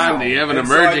 Don, you have an And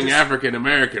so emerging African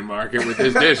American market with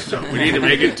this dish soap. We need to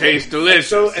make it taste delicious.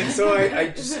 So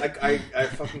I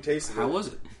fucking tasted it. How was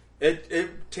it?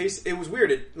 It was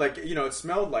weird. It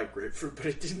smelled like grapefruit, but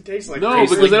it didn't taste like No,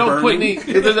 grapefruit. because they don't put any.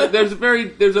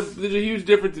 There's a huge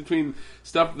difference between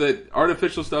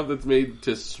artificial stuff that's made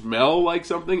to smell like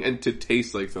something and to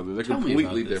taste like something. They're Tell me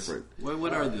completely about this. different.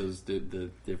 What are those the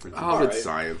differences? Oh, it's right.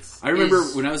 science. I remember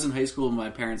when I was in high school, my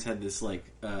parents had this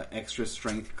extra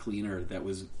strength cleaner that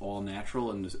was all natural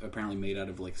and was apparently made out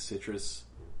of citrus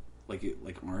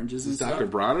like oranges and Is stuff. Dr.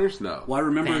 Bronner's? No. Well, I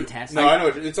remember. Fantastic. No, I know.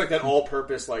 It's like that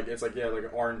all-purpose, like it's like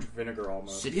orange vinegar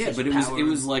almost. Yeah, but it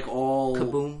was like all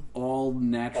Kaboom. all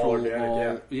natural, All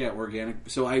organic, organic.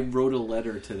 So I wrote a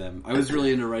letter to them. I was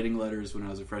really into writing letters when I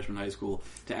was a freshman in high school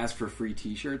to ask for free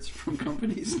T-shirts from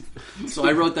companies. So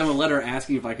I wrote them a letter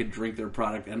asking if I could drink their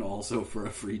product and also for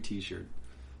a free T-shirt.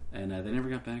 And they never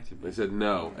got back to me. They said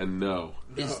no and no.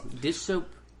 Is dish soap?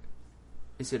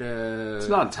 Is it a? It's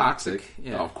non-toxic.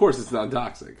 Yeah. No, of course it's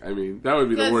non-toxic. I mean, that would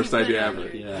be the Because worst you put idea it ever.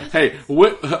 on your Yeah. Hey,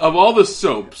 of all the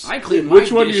soaps, I clean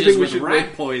which my one do you dishes think we with should rat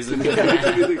make? poison.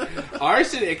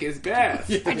 Arsenic is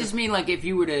best. I just mean like if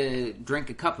you were to drink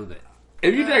a cup of it.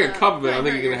 If you drink a cup of it, I don't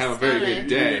think hurt you're going to have a very your good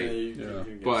stomach.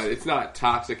 day. But it's not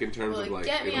toxic in terms Well, of like...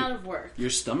 get me out of work. Your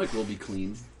stomach will be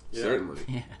clean. Certainly.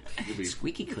 Yeah. You'll be,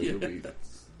 Squeaky you'll clean.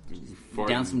 be farting-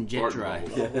 Down some jet farting dry.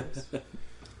 bubbles.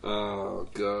 Oh,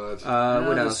 God.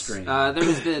 What that's else? strange. There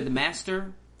was the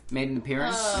Master made an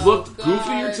appearance. Looked God,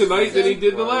 goofier tonight than he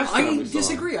did the last time I we saw him.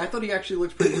 disagree. I thought he actually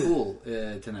looked pretty cool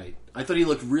tonight. I thought he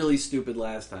looked really stupid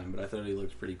last time, but I thought he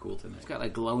looked pretty cool tonight. He's got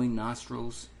like glowing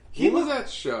nostrils. What was that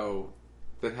show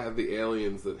that had the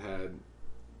aliens that had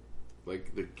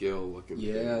like the gill looking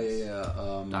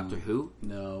things? Doctor Who?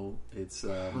 No, it's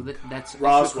Well, that's also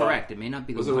Roswell. correct. It may not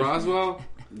be the Was it one. Roswell?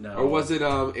 no, Or was it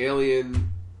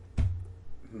Alien?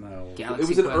 no. Galaxy It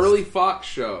was an Quest. early Fox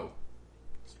show.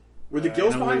 Were the I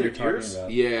gills know what behind your you're talking ears?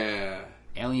 about. Yeah.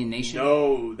 Alien Nation.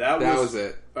 No, that Was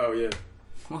it? Oh yeah.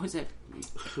 What was that? Was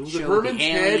Show it with Herman's the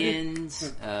head?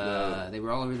 aliens. They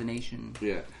were all over the nation.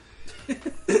 Yeah.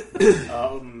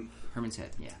 Herman's Head.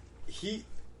 Yeah. He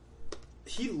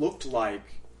looked like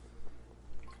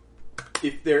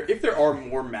if there are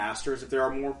more masters, if there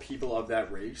are more people of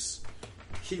that race,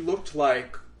 he looked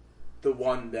like the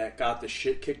one that got the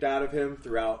shit kicked out of him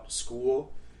throughout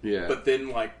school. Yeah. But then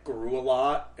like grew a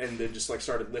lot and then just like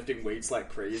started lifting weights like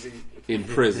crazy. In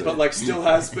prison. But like still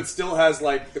has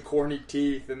like the corny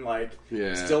teeth and like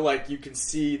Yeah. still like you can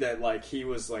see that like he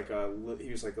was like a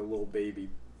little baby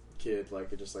kid,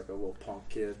 like just like a little punk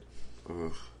kid.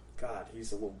 Ugh. God,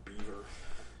 he's a little beaver.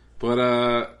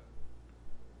 But,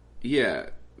 yeah.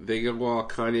 They go all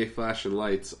Kanye flashing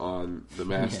lights on the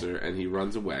Master, and he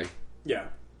runs away, Yeah.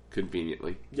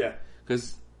 conveniently. Yeah.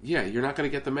 Because, yeah, you're not going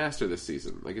to get the Master this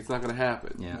season. Like, it's not going to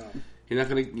happen. Yeah. You're not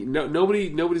going to...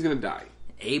 Nobody's going to die.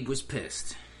 Abe was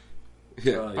pissed.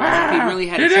 Yeah. He really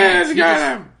had a He chance. did! He Got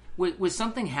just- him! was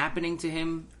something happening to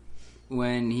him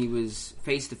when he was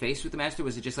face to face with the Master?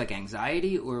 Was it just like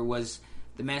anxiety, or was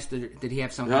the Master? Did he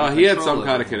have some? No, kind of he had control some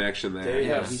kind over of him? connection there. They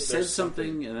have- He there's said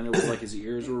something, and then it was like his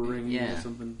ears were ringing Yeah. or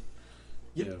something.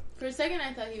 Yeah. For a second,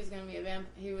 I thought he was going to be a vampire.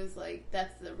 He was like,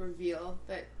 that's the reveal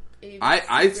that Abe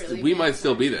We might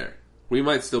still be there. We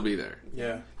might still be there.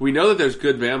 Yeah. We know that there's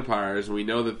good vampires, and we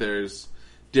know that there's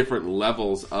different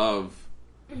levels of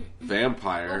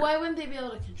vampire. Well, why wouldn't they be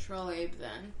able to control Abe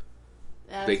then?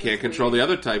 That's They can't what's control weird. the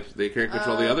other types. They can't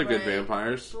control the other good right.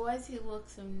 vampires. But why does he look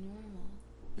so normal?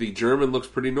 The German looks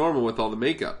pretty normal with all the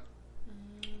makeup.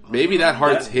 Maybe that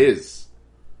heart's his.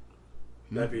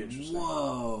 That'd be interesting.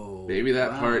 Whoa! Maybe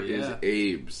that Wow, heart yeah. is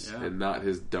Abe's Yeah. and not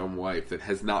his dumb wife that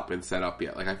has not been set up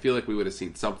yet. Like, I feel like we would have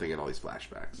seen something in all these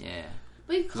flashbacks. Yeah.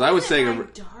 Because I was saying my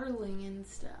darling and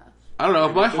stuff. I don't know.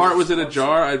 If my heart was in a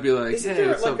jar, I'd be like, Isn't hey, there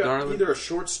what's up, like darling? either a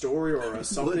short story or a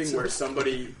something where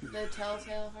somebody? The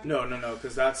telltale heart. No,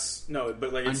 because that's no.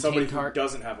 But like it's somebody Untamed who Heart?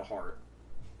 doesn't have a heart.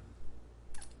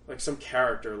 Like some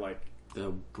character, like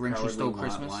The Grinch Who Cowardly Stole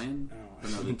Christmas? Lion? Oh,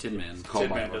 Or no, the Tin Man. Call Tin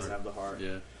my Man heart. doesn't have the heart.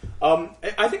 Yeah.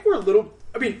 I think we're a little.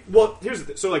 I mean, well, here's the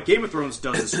thing. So, like, Game of Thrones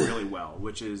does this really well,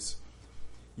 which is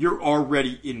you're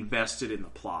already invested in the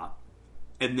plot,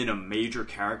 and then a major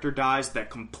character dies that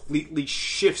completely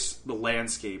shifts the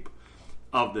landscape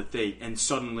of the thing, and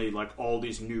suddenly, like, all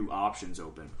these new options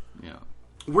open. Yeah.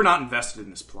 We're not invested in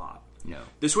this plot. No.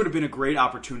 This would have been a great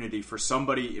opportunity for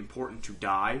somebody important to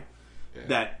die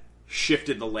that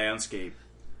shifted the landscape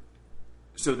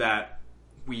so that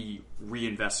we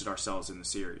reinvested ourselves in the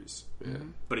series. Yeah.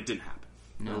 But it didn't happen.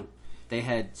 No. They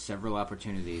had several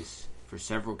opportunities for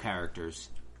several characters,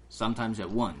 sometimes at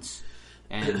once,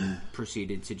 and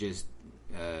proceeded to just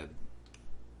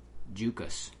juke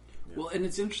us. Well, and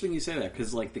it's interesting you say that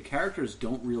because, like, the characters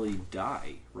don't really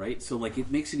die, right? So, like,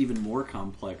 it makes it even more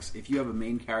complex if you have a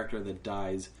main character that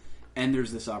dies, and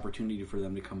there's this opportunity for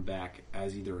them to come back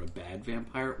as either a bad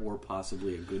vampire or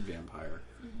possibly a good vampire.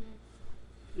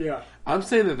 Yeah. I'm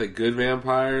saying that the good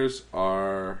vampires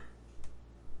are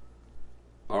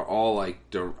all like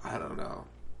I don't know,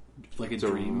 Like a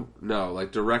dream. No,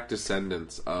 like direct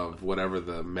descendants of whatever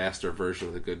the master version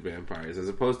of the good vampire is, as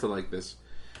opposed to like this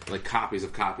like copies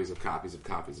of copies of copies of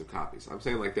copies of copies. I'm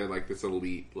saying like they're like this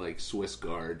elite like Swiss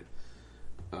Guard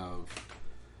of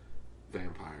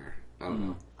vampire. I don't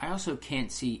know. I also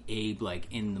can't see Abe like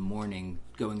in the morning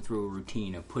going through a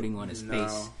routine of putting on his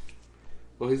face.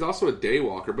 Well, he's also a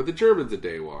daywalker, but the German's a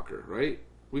daywalker, right?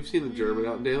 We've seen the German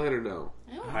out in daylight, or no?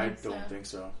 I don't think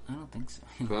so. I don't think so.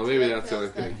 Well, maybe that's the other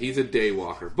thing. He's a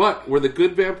daywalker. But were the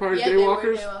good vampires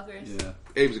daywalkers? Yeah.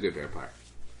 Abe's a good vampire.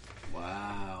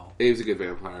 Wow. Abe's a good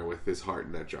vampire with his heart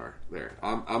in that jar. There.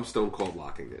 I'm stone cold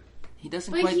locking it. He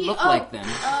doesn't quite look like them.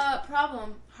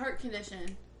 Problem. Heart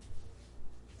condition.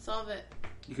 Solve it.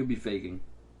 You could be faking.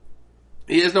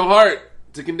 He has no heart.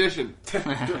 It's a condition.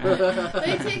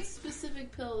 They take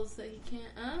specific pills that he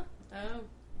can't. Oh.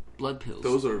 Blood pills.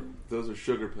 Those are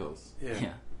sugar pills.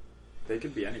 Yeah. They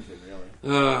could be anything,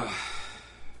 really.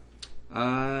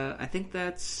 I think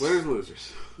that's Winners and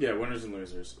losers. Yeah, winners and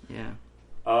losers. Yeah.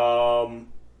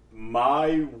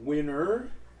 My winner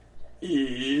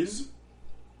is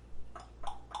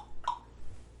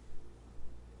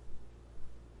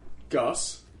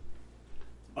Gus.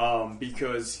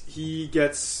 Because he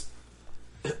gets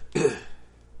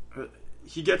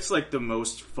like the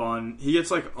most fun. He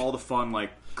gets like all the fun,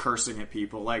 like cursing at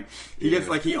people. Like he gets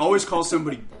like he always calls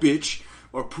somebody bitch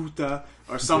or puta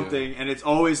or something, and it's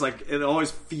always like it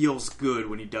always feels good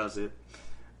when he does it.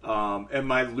 And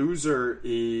my loser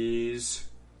is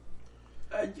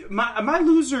my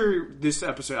loser this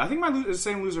episode. I think the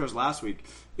same loser as last week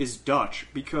is Dutch,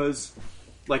 because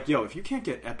like if you can't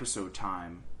get episode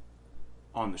time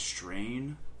on the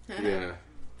Strain, Yeah. what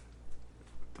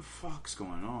the fuck's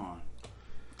going on?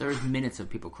 There's minutes of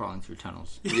people crawling through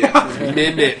tunnels. Yeah.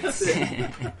 Minutes.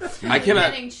 I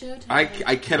cannot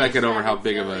get over how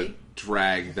big of a Philly.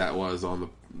 drag that was on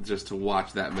just to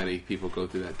watch that many people go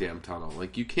through that damn tunnel.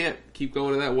 Like, you can't keep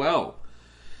going to that well.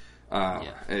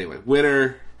 Anyway,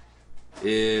 winner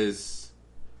is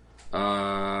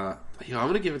I'm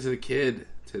gonna give it to the kid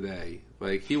today.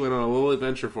 Like, he went on a little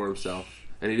adventure for himself,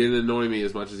 and he didn't annoy me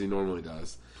as much as he normally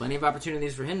does. Plenty of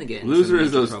opportunities for him to get. Loser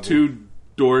is those two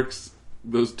dorks,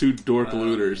 those two dork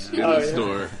looters in the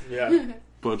store. Yeah.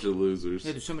 Bunch of losers.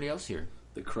 Hey, there's somebody else here.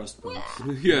 The crust bumps.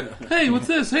 Yeah. Hey, what's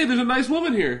this? Hey, there's a nice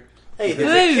woman here. Hey,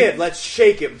 there's a kid. Let's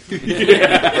shake him.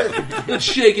 Let's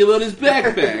shake him on his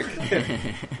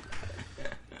backpack.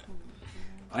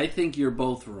 I think you're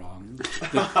both wrong.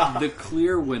 The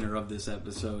clear winner of this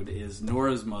episode is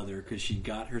Nora's mother, because she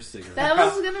got her cigarette. That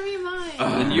was gonna be mine.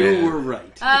 And you were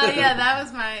right. Yeah, that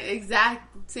was my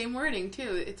exact same wording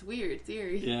too. It's weird. It's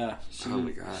eerie. Yeah. Oh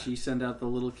my God. She sent out the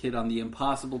little kid on the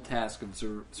impossible task of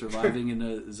surviving in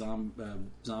a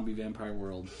zombie vampire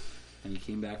world, and he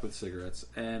came back with cigarettes.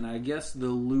 And I guess the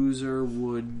loser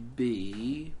would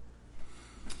be...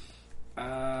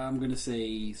 I'm going to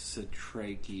say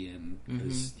Satrakian,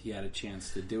 because he had a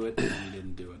chance to do it, and he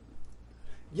didn't do it.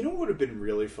 You know what would have been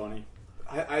really funny?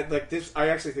 I like this. I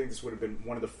actually think this would have been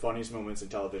one of the funniest moments in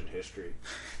television history.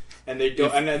 And they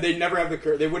don't. And they never have the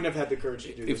courage. They wouldn't have had the courage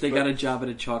to do this. If they got a job at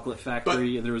a chocolate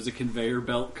factory and there was a conveyor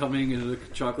belt coming and the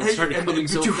chocolate started coming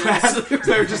so fast,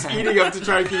 they were just eating up to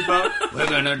try and keep up. We're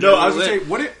gonna do No, I was gonna say,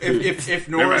 what if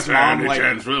Nora's mom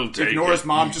if Nora's it.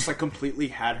 mom just like completely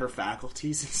had her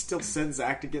faculties and still sent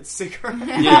Zach to get cigarettes?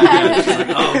 yeah, she's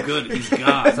like, oh, good, he's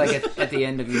gone. It's like at the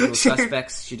end of Usual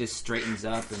Suspects, she just straightens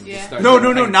up and just starts No,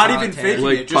 playing not even politics. faking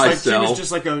Like it. Just like she Pycelle. was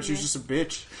just like she was just a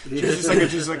bitch. She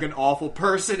was just like an awful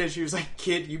person, and she was like,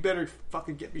 "Kid, you better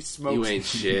fucking get me smoked." You ain't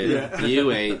shit. Yeah.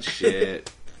 You ain't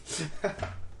shit.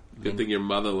 Good thing your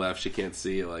mother left. She can't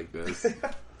see you like this.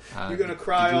 You're gonna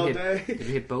cry all hit, day. Did you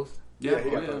hit both?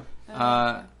 Yeah.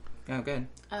 Oh, good.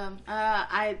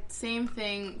 I same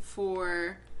thing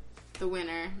for the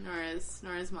winner,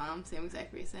 Nora's mom, same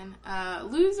exact reason.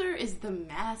 Loser is the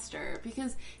master,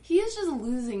 because he is just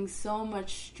losing so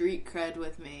much street cred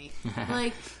with me.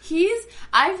 Like,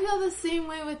 I feel the same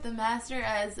way with the master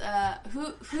as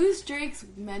who's Drake's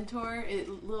mentor?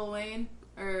 Lil Wayne,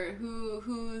 or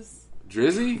who's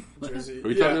Drizzy? Drizzy. Are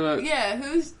we talking about? yeah,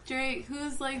 who's Drake?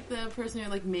 Who's like the person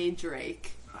who like made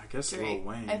Drake? I guess Drake. Lil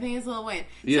Wayne. I think it's Lil Wayne.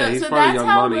 Yeah, so he's so part of that's Young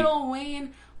how Money. Lil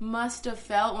Wayne must have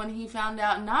felt when he found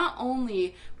out not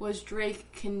only was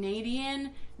Drake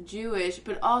Canadian Jewish,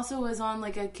 but also was on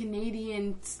like a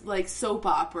Canadian like soap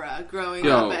opera growing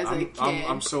up as a kid.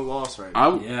 I'm so lost right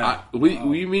now.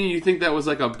 You mean you think that was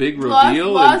like a big Lost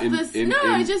reveal?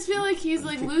 I just feel like he's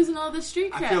like losing all the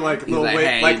street cred. I feel like He's like,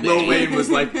 hey, Lil Wayne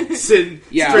was like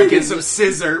drinking some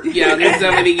scissor. Yeah, can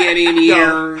somebody get in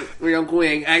here real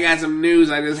quick? I got some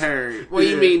news I just heard. What do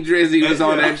you mean Drizzy was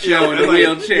on that show in a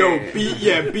wheelchair?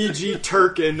 BG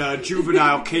Turk and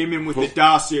Juvenile came in with the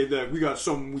dossier that we got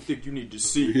something we think you need to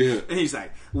see. Yeah. And he's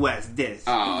like, "What's this?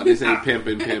 Oh, this ain't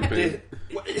pimping.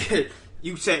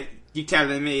 You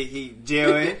telling me he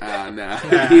do it? Oh, no.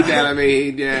 You telling me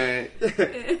he did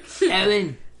it?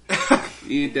 Ellen,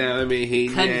 You telling me he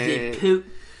cut did the it? poop.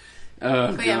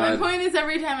 Oh, But yeah, my God. point is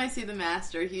every time I see the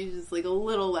Master, he's just like a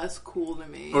little less cool to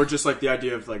me. Or just like the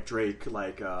idea of like Drake,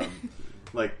 like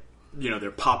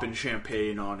they're popping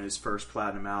champagne on his first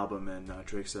platinum album, and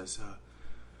Drake says,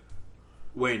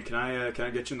 "Wayne, can I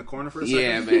get you in the corner for a second?"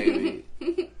 Yeah, baby.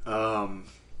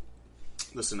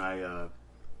 Listen,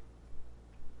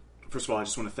 first of all, I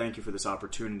just want to thank you for this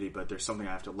opportunity, but there's something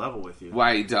I have to level with you.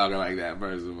 Why are you talking like that,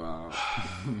 first of all?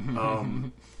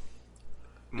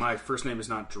 My first name is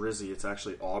not Drizzy; it's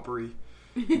actually Aubrey.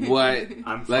 What?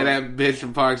 I'm Like that bitch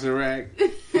from Parks and Rec?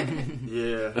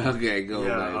 Yeah. Okay, go,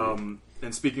 baby.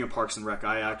 And speaking of Parks and Rec,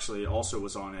 I actually also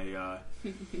was on a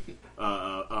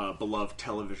beloved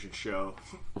television show.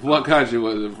 What country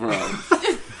was it from?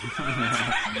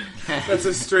 That's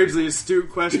a strangely astute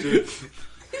question.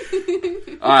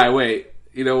 Alright, wait.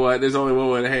 You know what? There's only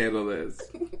one way to handle this.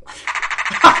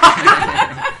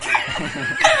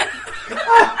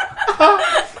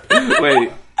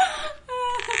 Wait.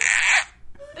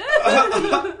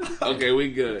 Okay,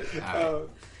 we good. I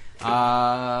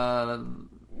don't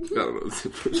know.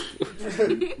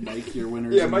 Mike, your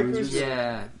winners. Yeah, and Mike losers.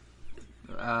 Yeah.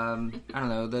 I don't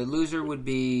know. The loser would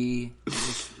be,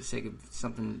 just for the sake of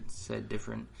something said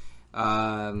different,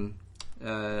 the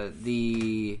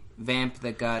vamp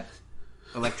that got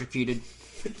electrocuted.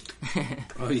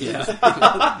 Oh yeah,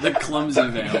 the clumsy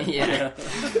vamp. Yeah.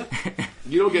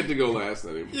 You don't get to go last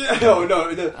anymore. Yeah, no.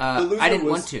 The loser I didn't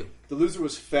was, want to. The loser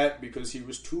was fat because he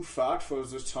was too fat for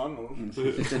the tunnel.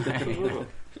 Too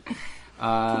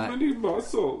many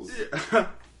muscles.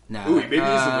 No. Ooh, maybe he's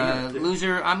the winner.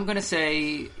 Loser, I'm going to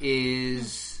say,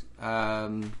 is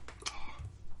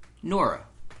Nora.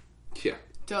 Yeah.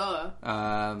 Duh.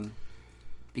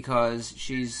 Because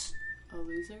she's A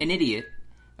loser? an idiot.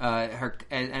 And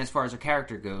as far as her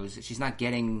character goes, she's not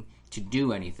getting to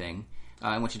do anything.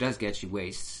 And when she does get, she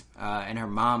wastes. And her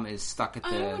mom is stuck at the...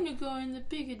 I want to go on the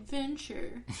big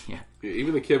adventure. Yeah.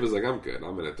 Even the kid was like, "I'm good.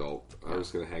 I'm an adult. I'm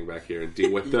just gonna hang back here and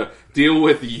deal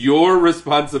with your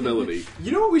responsibility."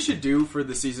 You know what we should do for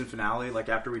the season finale? Like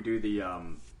after we do the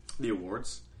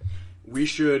awards, we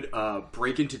should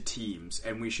break into teams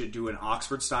and we should do an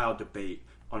Oxford-style debate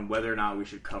on whether or not we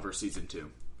should cover season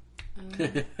 2.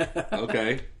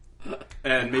 Okay.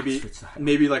 And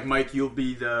maybe like Mike, you'll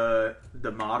be the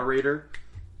moderator,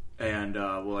 and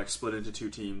we'll like split into 2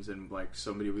 teams, and like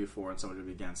somebody will be for and somebody will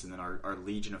be against, and then our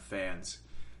legion of fans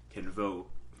can vote.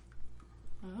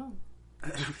 Oh.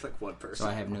 Like one person. So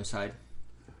I have no side?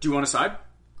 Do you want a side?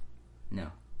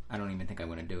 No. I don't even think I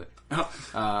want to do it. Oh,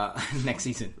 Next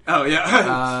season. oh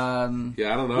yeah.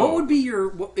 Yeah, I don't know. What would be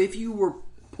your if you were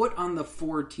put on the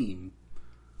 4 team?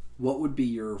 What would be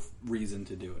your reason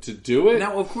to do it? to do it?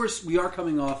 Now, of course, we are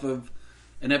coming off of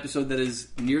an episode that is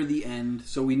near the end,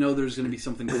 so we know there's going to be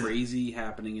something crazy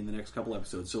happening in the next couple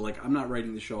episodes. So, like, I'm not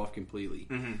writing the show off completely.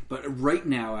 Mm-hmm. But right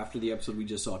now, after the episode we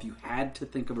just saw, if you had to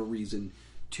think of a reason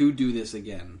to do this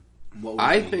again, what would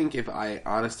it be? think if I,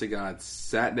 honest to God,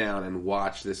 sat down and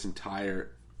watched this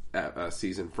entire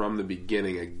season from the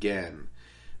beginning again,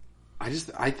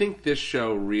 I think this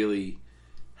show really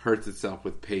hurts itself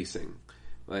with pacing.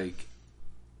 Like,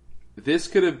 this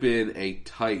could have been a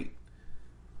tight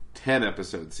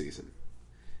 10-episode season.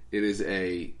 It is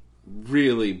a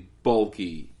really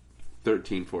bulky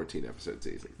 13, 14-episode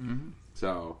season. Mm-hmm.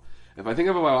 So, if I think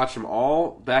if I watched them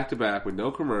all back-to-back with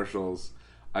no commercials,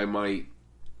 I might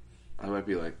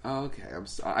be like, oh, okay.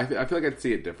 I feel like I'd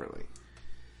see it differently.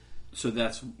 So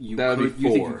that would be you 4.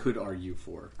 think you could argue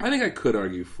 4. I think I could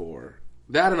argue 4.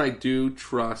 That, and I do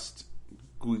trust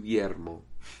Guillermo.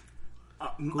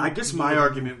 I guess my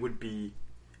argument would be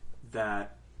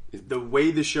that the way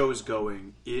the show is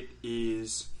going,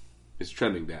 it's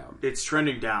trending down. It's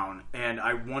trending down, and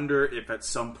I wonder if at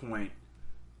some point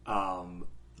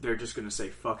they're just going to say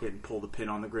fuck it and pull the pin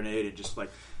on the grenade and just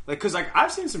like because like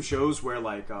I've seen some shows where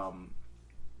like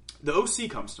the OC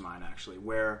comes to mind actually,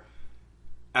 where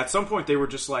at some point they were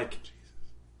just like,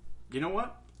 you know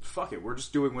what, fuck it, we're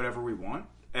just doing whatever we want,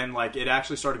 and like it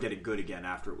actually started getting good again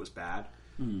after it was bad.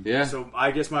 Yeah. So I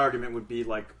guess my argument would be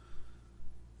like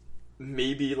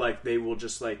maybe like they will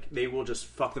just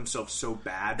fuck themselves so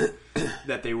bad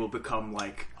that they will become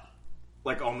like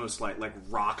almost like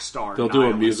rock star. They'll do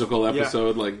a musical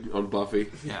episode like on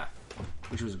Buffy. Yeah.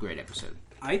 Which was a great episode.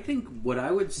 I think what I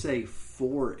would say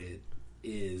for it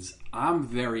is I'm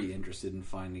very interested in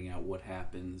finding out what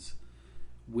happens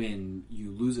when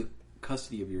you lose a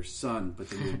custody of your son, but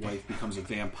then your wife becomes a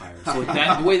vampire. So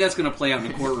the way that's going to play out in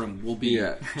the courtroom will be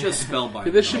just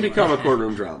spellbinding. This should become a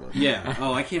courtroom drama. Yeah.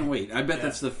 Oh, I can't wait. I bet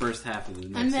that's the first half of the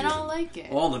next And then season. I'll like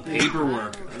it. All the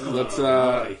paperwork. Let's.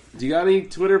 Do you got any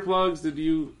Twitter plugs?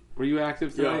 Were you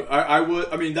active tonight? Yeah, I would.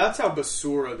 I mean, that's how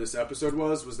basura this episode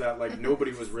was that like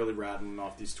nobody was really rattling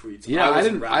off these tweets. Yeah, I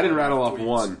didn't rattle off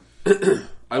one.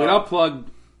 I mean, I'll plug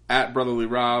at Brotherly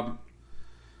Rob,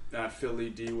 at Philly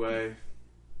D-Way,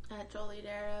 at Jolie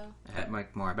Darrow, at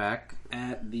Mike Moorback,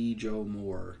 at the Joe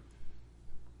Moore.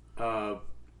 And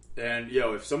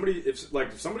if somebody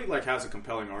has a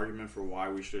compelling argument for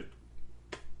why we should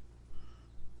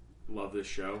love this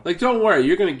show, like, don't worry,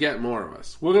 you're gonna get more of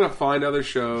us. We're gonna find other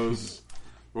shows.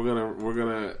 we're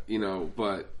gonna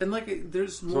but and like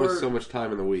there's more so much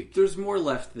time in the week. There's more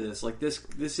left to this. Like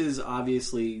this is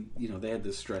obviously they had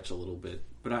to stretch a little bit,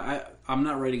 but I'm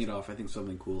not writing it off. I think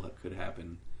something cool could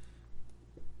happen.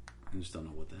 I just don't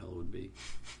know what the hell it would be.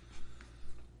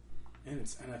 And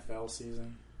it's NFL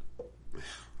season.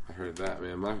 I heard that,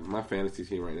 man. My fantasy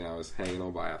team right now is hanging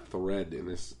on by a thread in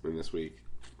this week.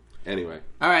 Anyway.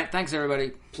 All right. Thanks,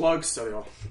 everybody. Plugs, so y'all.